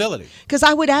have ask. that ability. Because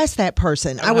I would ask that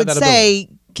person. I don't would have that say,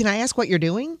 "Can I ask what you're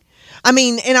doing?" I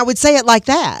mean, and I would say it like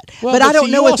that. Well, but I don't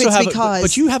you know if also it's have because.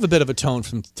 But you have a bit of a tone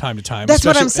from time to time. That's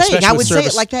what I'm especially- saying. especially I with would say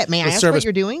service- it like that. May I with ask service- what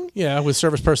you're doing? Yeah, with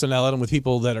service personnel and with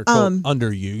people that are quote,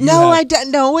 under you. I don't.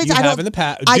 No, it's you I have don't. in the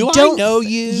past. I Do don't I know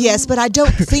you? Yes, but I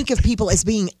don't think of people as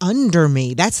being under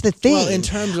me. That's the thing. Well, in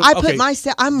terms of I okay, put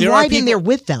myself. I'm there are right in people- there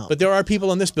with them. But there are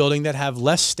people in this building that have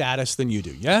less status than you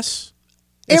do. Yes.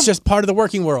 It's just part of the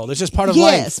working world. It's just part of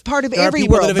life. Yes, part of There are every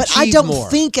people that world. have But I achieved don't more.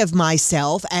 think of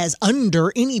myself as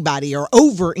under anybody or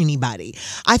over anybody.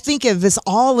 I think of us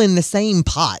all in the same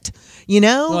pot, you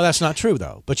know? Well, that's not true,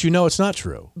 though. But you know it's not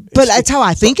true. But that's how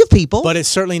I think of people. But it's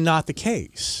certainly not the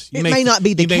case. It may not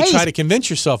be the You may case, try to convince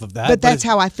yourself of that. but that's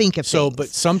it's- how I think of things. But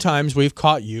sometimes we've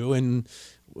caught you in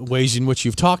ways in which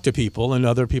you've talked to people, and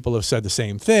other people have said the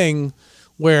same thing,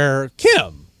 where,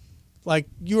 Kim, like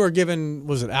you were given,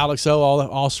 was it Alex O,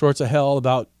 all sorts of hell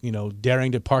about,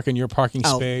 daring to park in your parking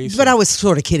space. But I was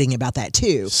sort of kidding about that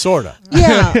too. Sort of.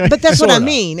 Yeah, but that's what I Sorta.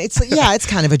 mean. It's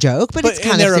kind of a joke, but it's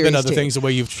kind and of there have been serious other too. things, the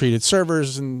way you've treated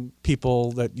servers and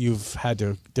people that you've had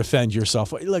to defend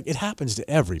yourself. Look, it happens to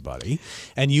everybody,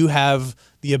 and you have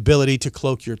the ability to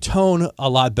cloak your tone a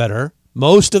lot better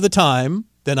most of the time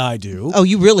than I do. Oh,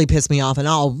 you really piss me off, and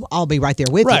I'll be right there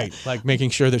with you. Right, like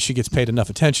making sure that she gets paid enough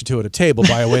attention to at a table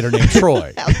by a waiter named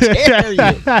Troy. How dare you?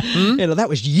 That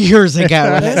was years ago,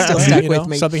 and that still stuck with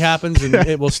me. Something happens, and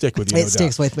it will stick with you. It no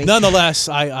sticks doubt. with me. Nonetheless,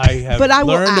 I have But I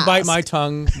will learned to bite ask. my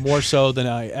tongue more so than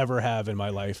I ever have in my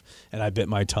life, and I bit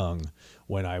my tongue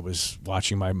when I was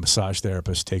watching my massage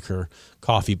therapist take her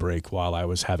coffee break while I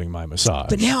was having my massage.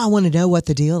 But now I want to know what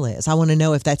the deal is. I want to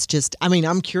know if that's just. I mean,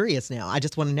 I'm curious now. I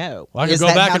just want to know. Well, I could Is go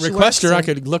that back how and she request works, her. I or-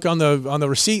 could look on the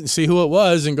receipt and see who it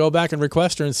was, and go back and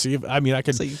request her and see if I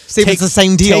could See if it's the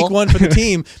same deal. Take one for the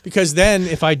team, because then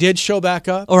if I did show back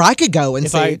up, Or I could go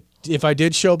and see. if I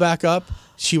did show back up,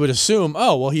 she would assume,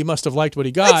 oh, well, he must have liked what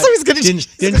he got. So he's gonna-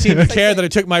 Didn't seem to care that I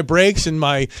took my breaks and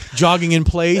my jogging in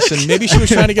place, and maybe she was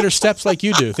trying to get her steps like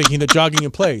you do, thinking that jogging in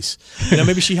place.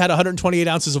 Maybe she had 128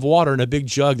 ounces of water in a big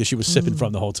jug that she was sipping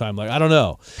from the whole time. Like, I don't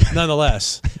know.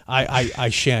 Nonetheless, I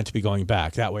shan't be going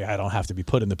back. That way I don't have to be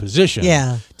put in the position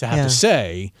to have to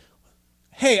say,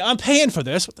 hey, I'm paying for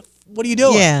this. What are you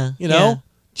doing? Yeah, yeah.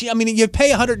 Gee, you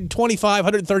pay $125,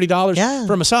 $130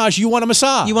 for a massage. You want a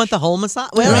massage. You want the whole massage?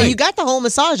 Well, Right. you got the whole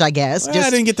massage, I guess. Well, just I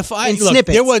didn't get the in look,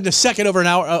 snippets. there wasn't a second over an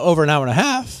hour and a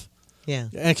half. Yeah.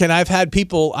 And I've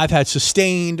had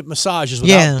sustained massages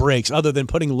without breaks, other than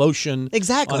putting lotion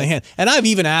Exactly. on a hand. And I've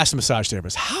even asked a massage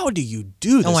therapist, how do you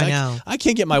do this? Oh, I know. I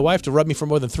can't get my wife to rub me for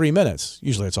more than 3 minutes.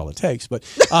 Usually that's all it takes, but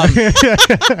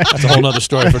that's a whole other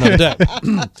story for another day.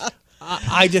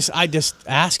 I just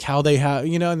ask how they have,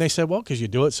 and they said, well, because you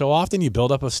do it so often, you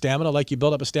build up a stamina like you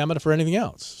build up a stamina for anything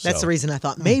else. That's So- the reason I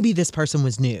thought maybe this person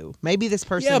was new. Maybe this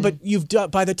person. Yeah, but you've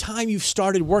done, by the time you've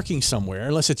started working somewhere,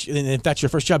 unless if that's your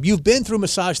first job, you've been through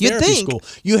massage You'd therapy think. school.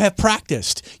 You have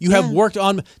practiced. You have worked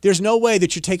on. There's no way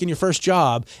that you're taking your first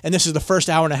job and this is the first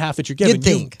hour and a half that you're given. You'd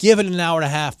think. You've given an hour and a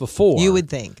half before. You would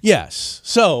think. Yes.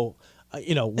 So,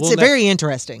 It's very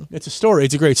interesting. It's a story.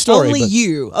 It's a great story. Only but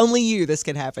you this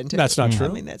could happen to. That's not true. I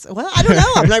mean, I don't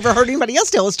know. I've never heard anybody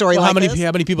else tell a story Well, like this.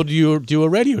 how many people do you do a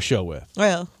radio show with?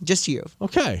 Well, just you.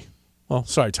 Okay. Well,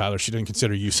 sorry, Tyler. She didn't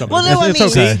consider you somebody. Well, no, I It's mean,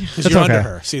 okay. Because It's you're okay. under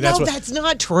her. See, that's no, what. that's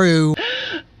not true.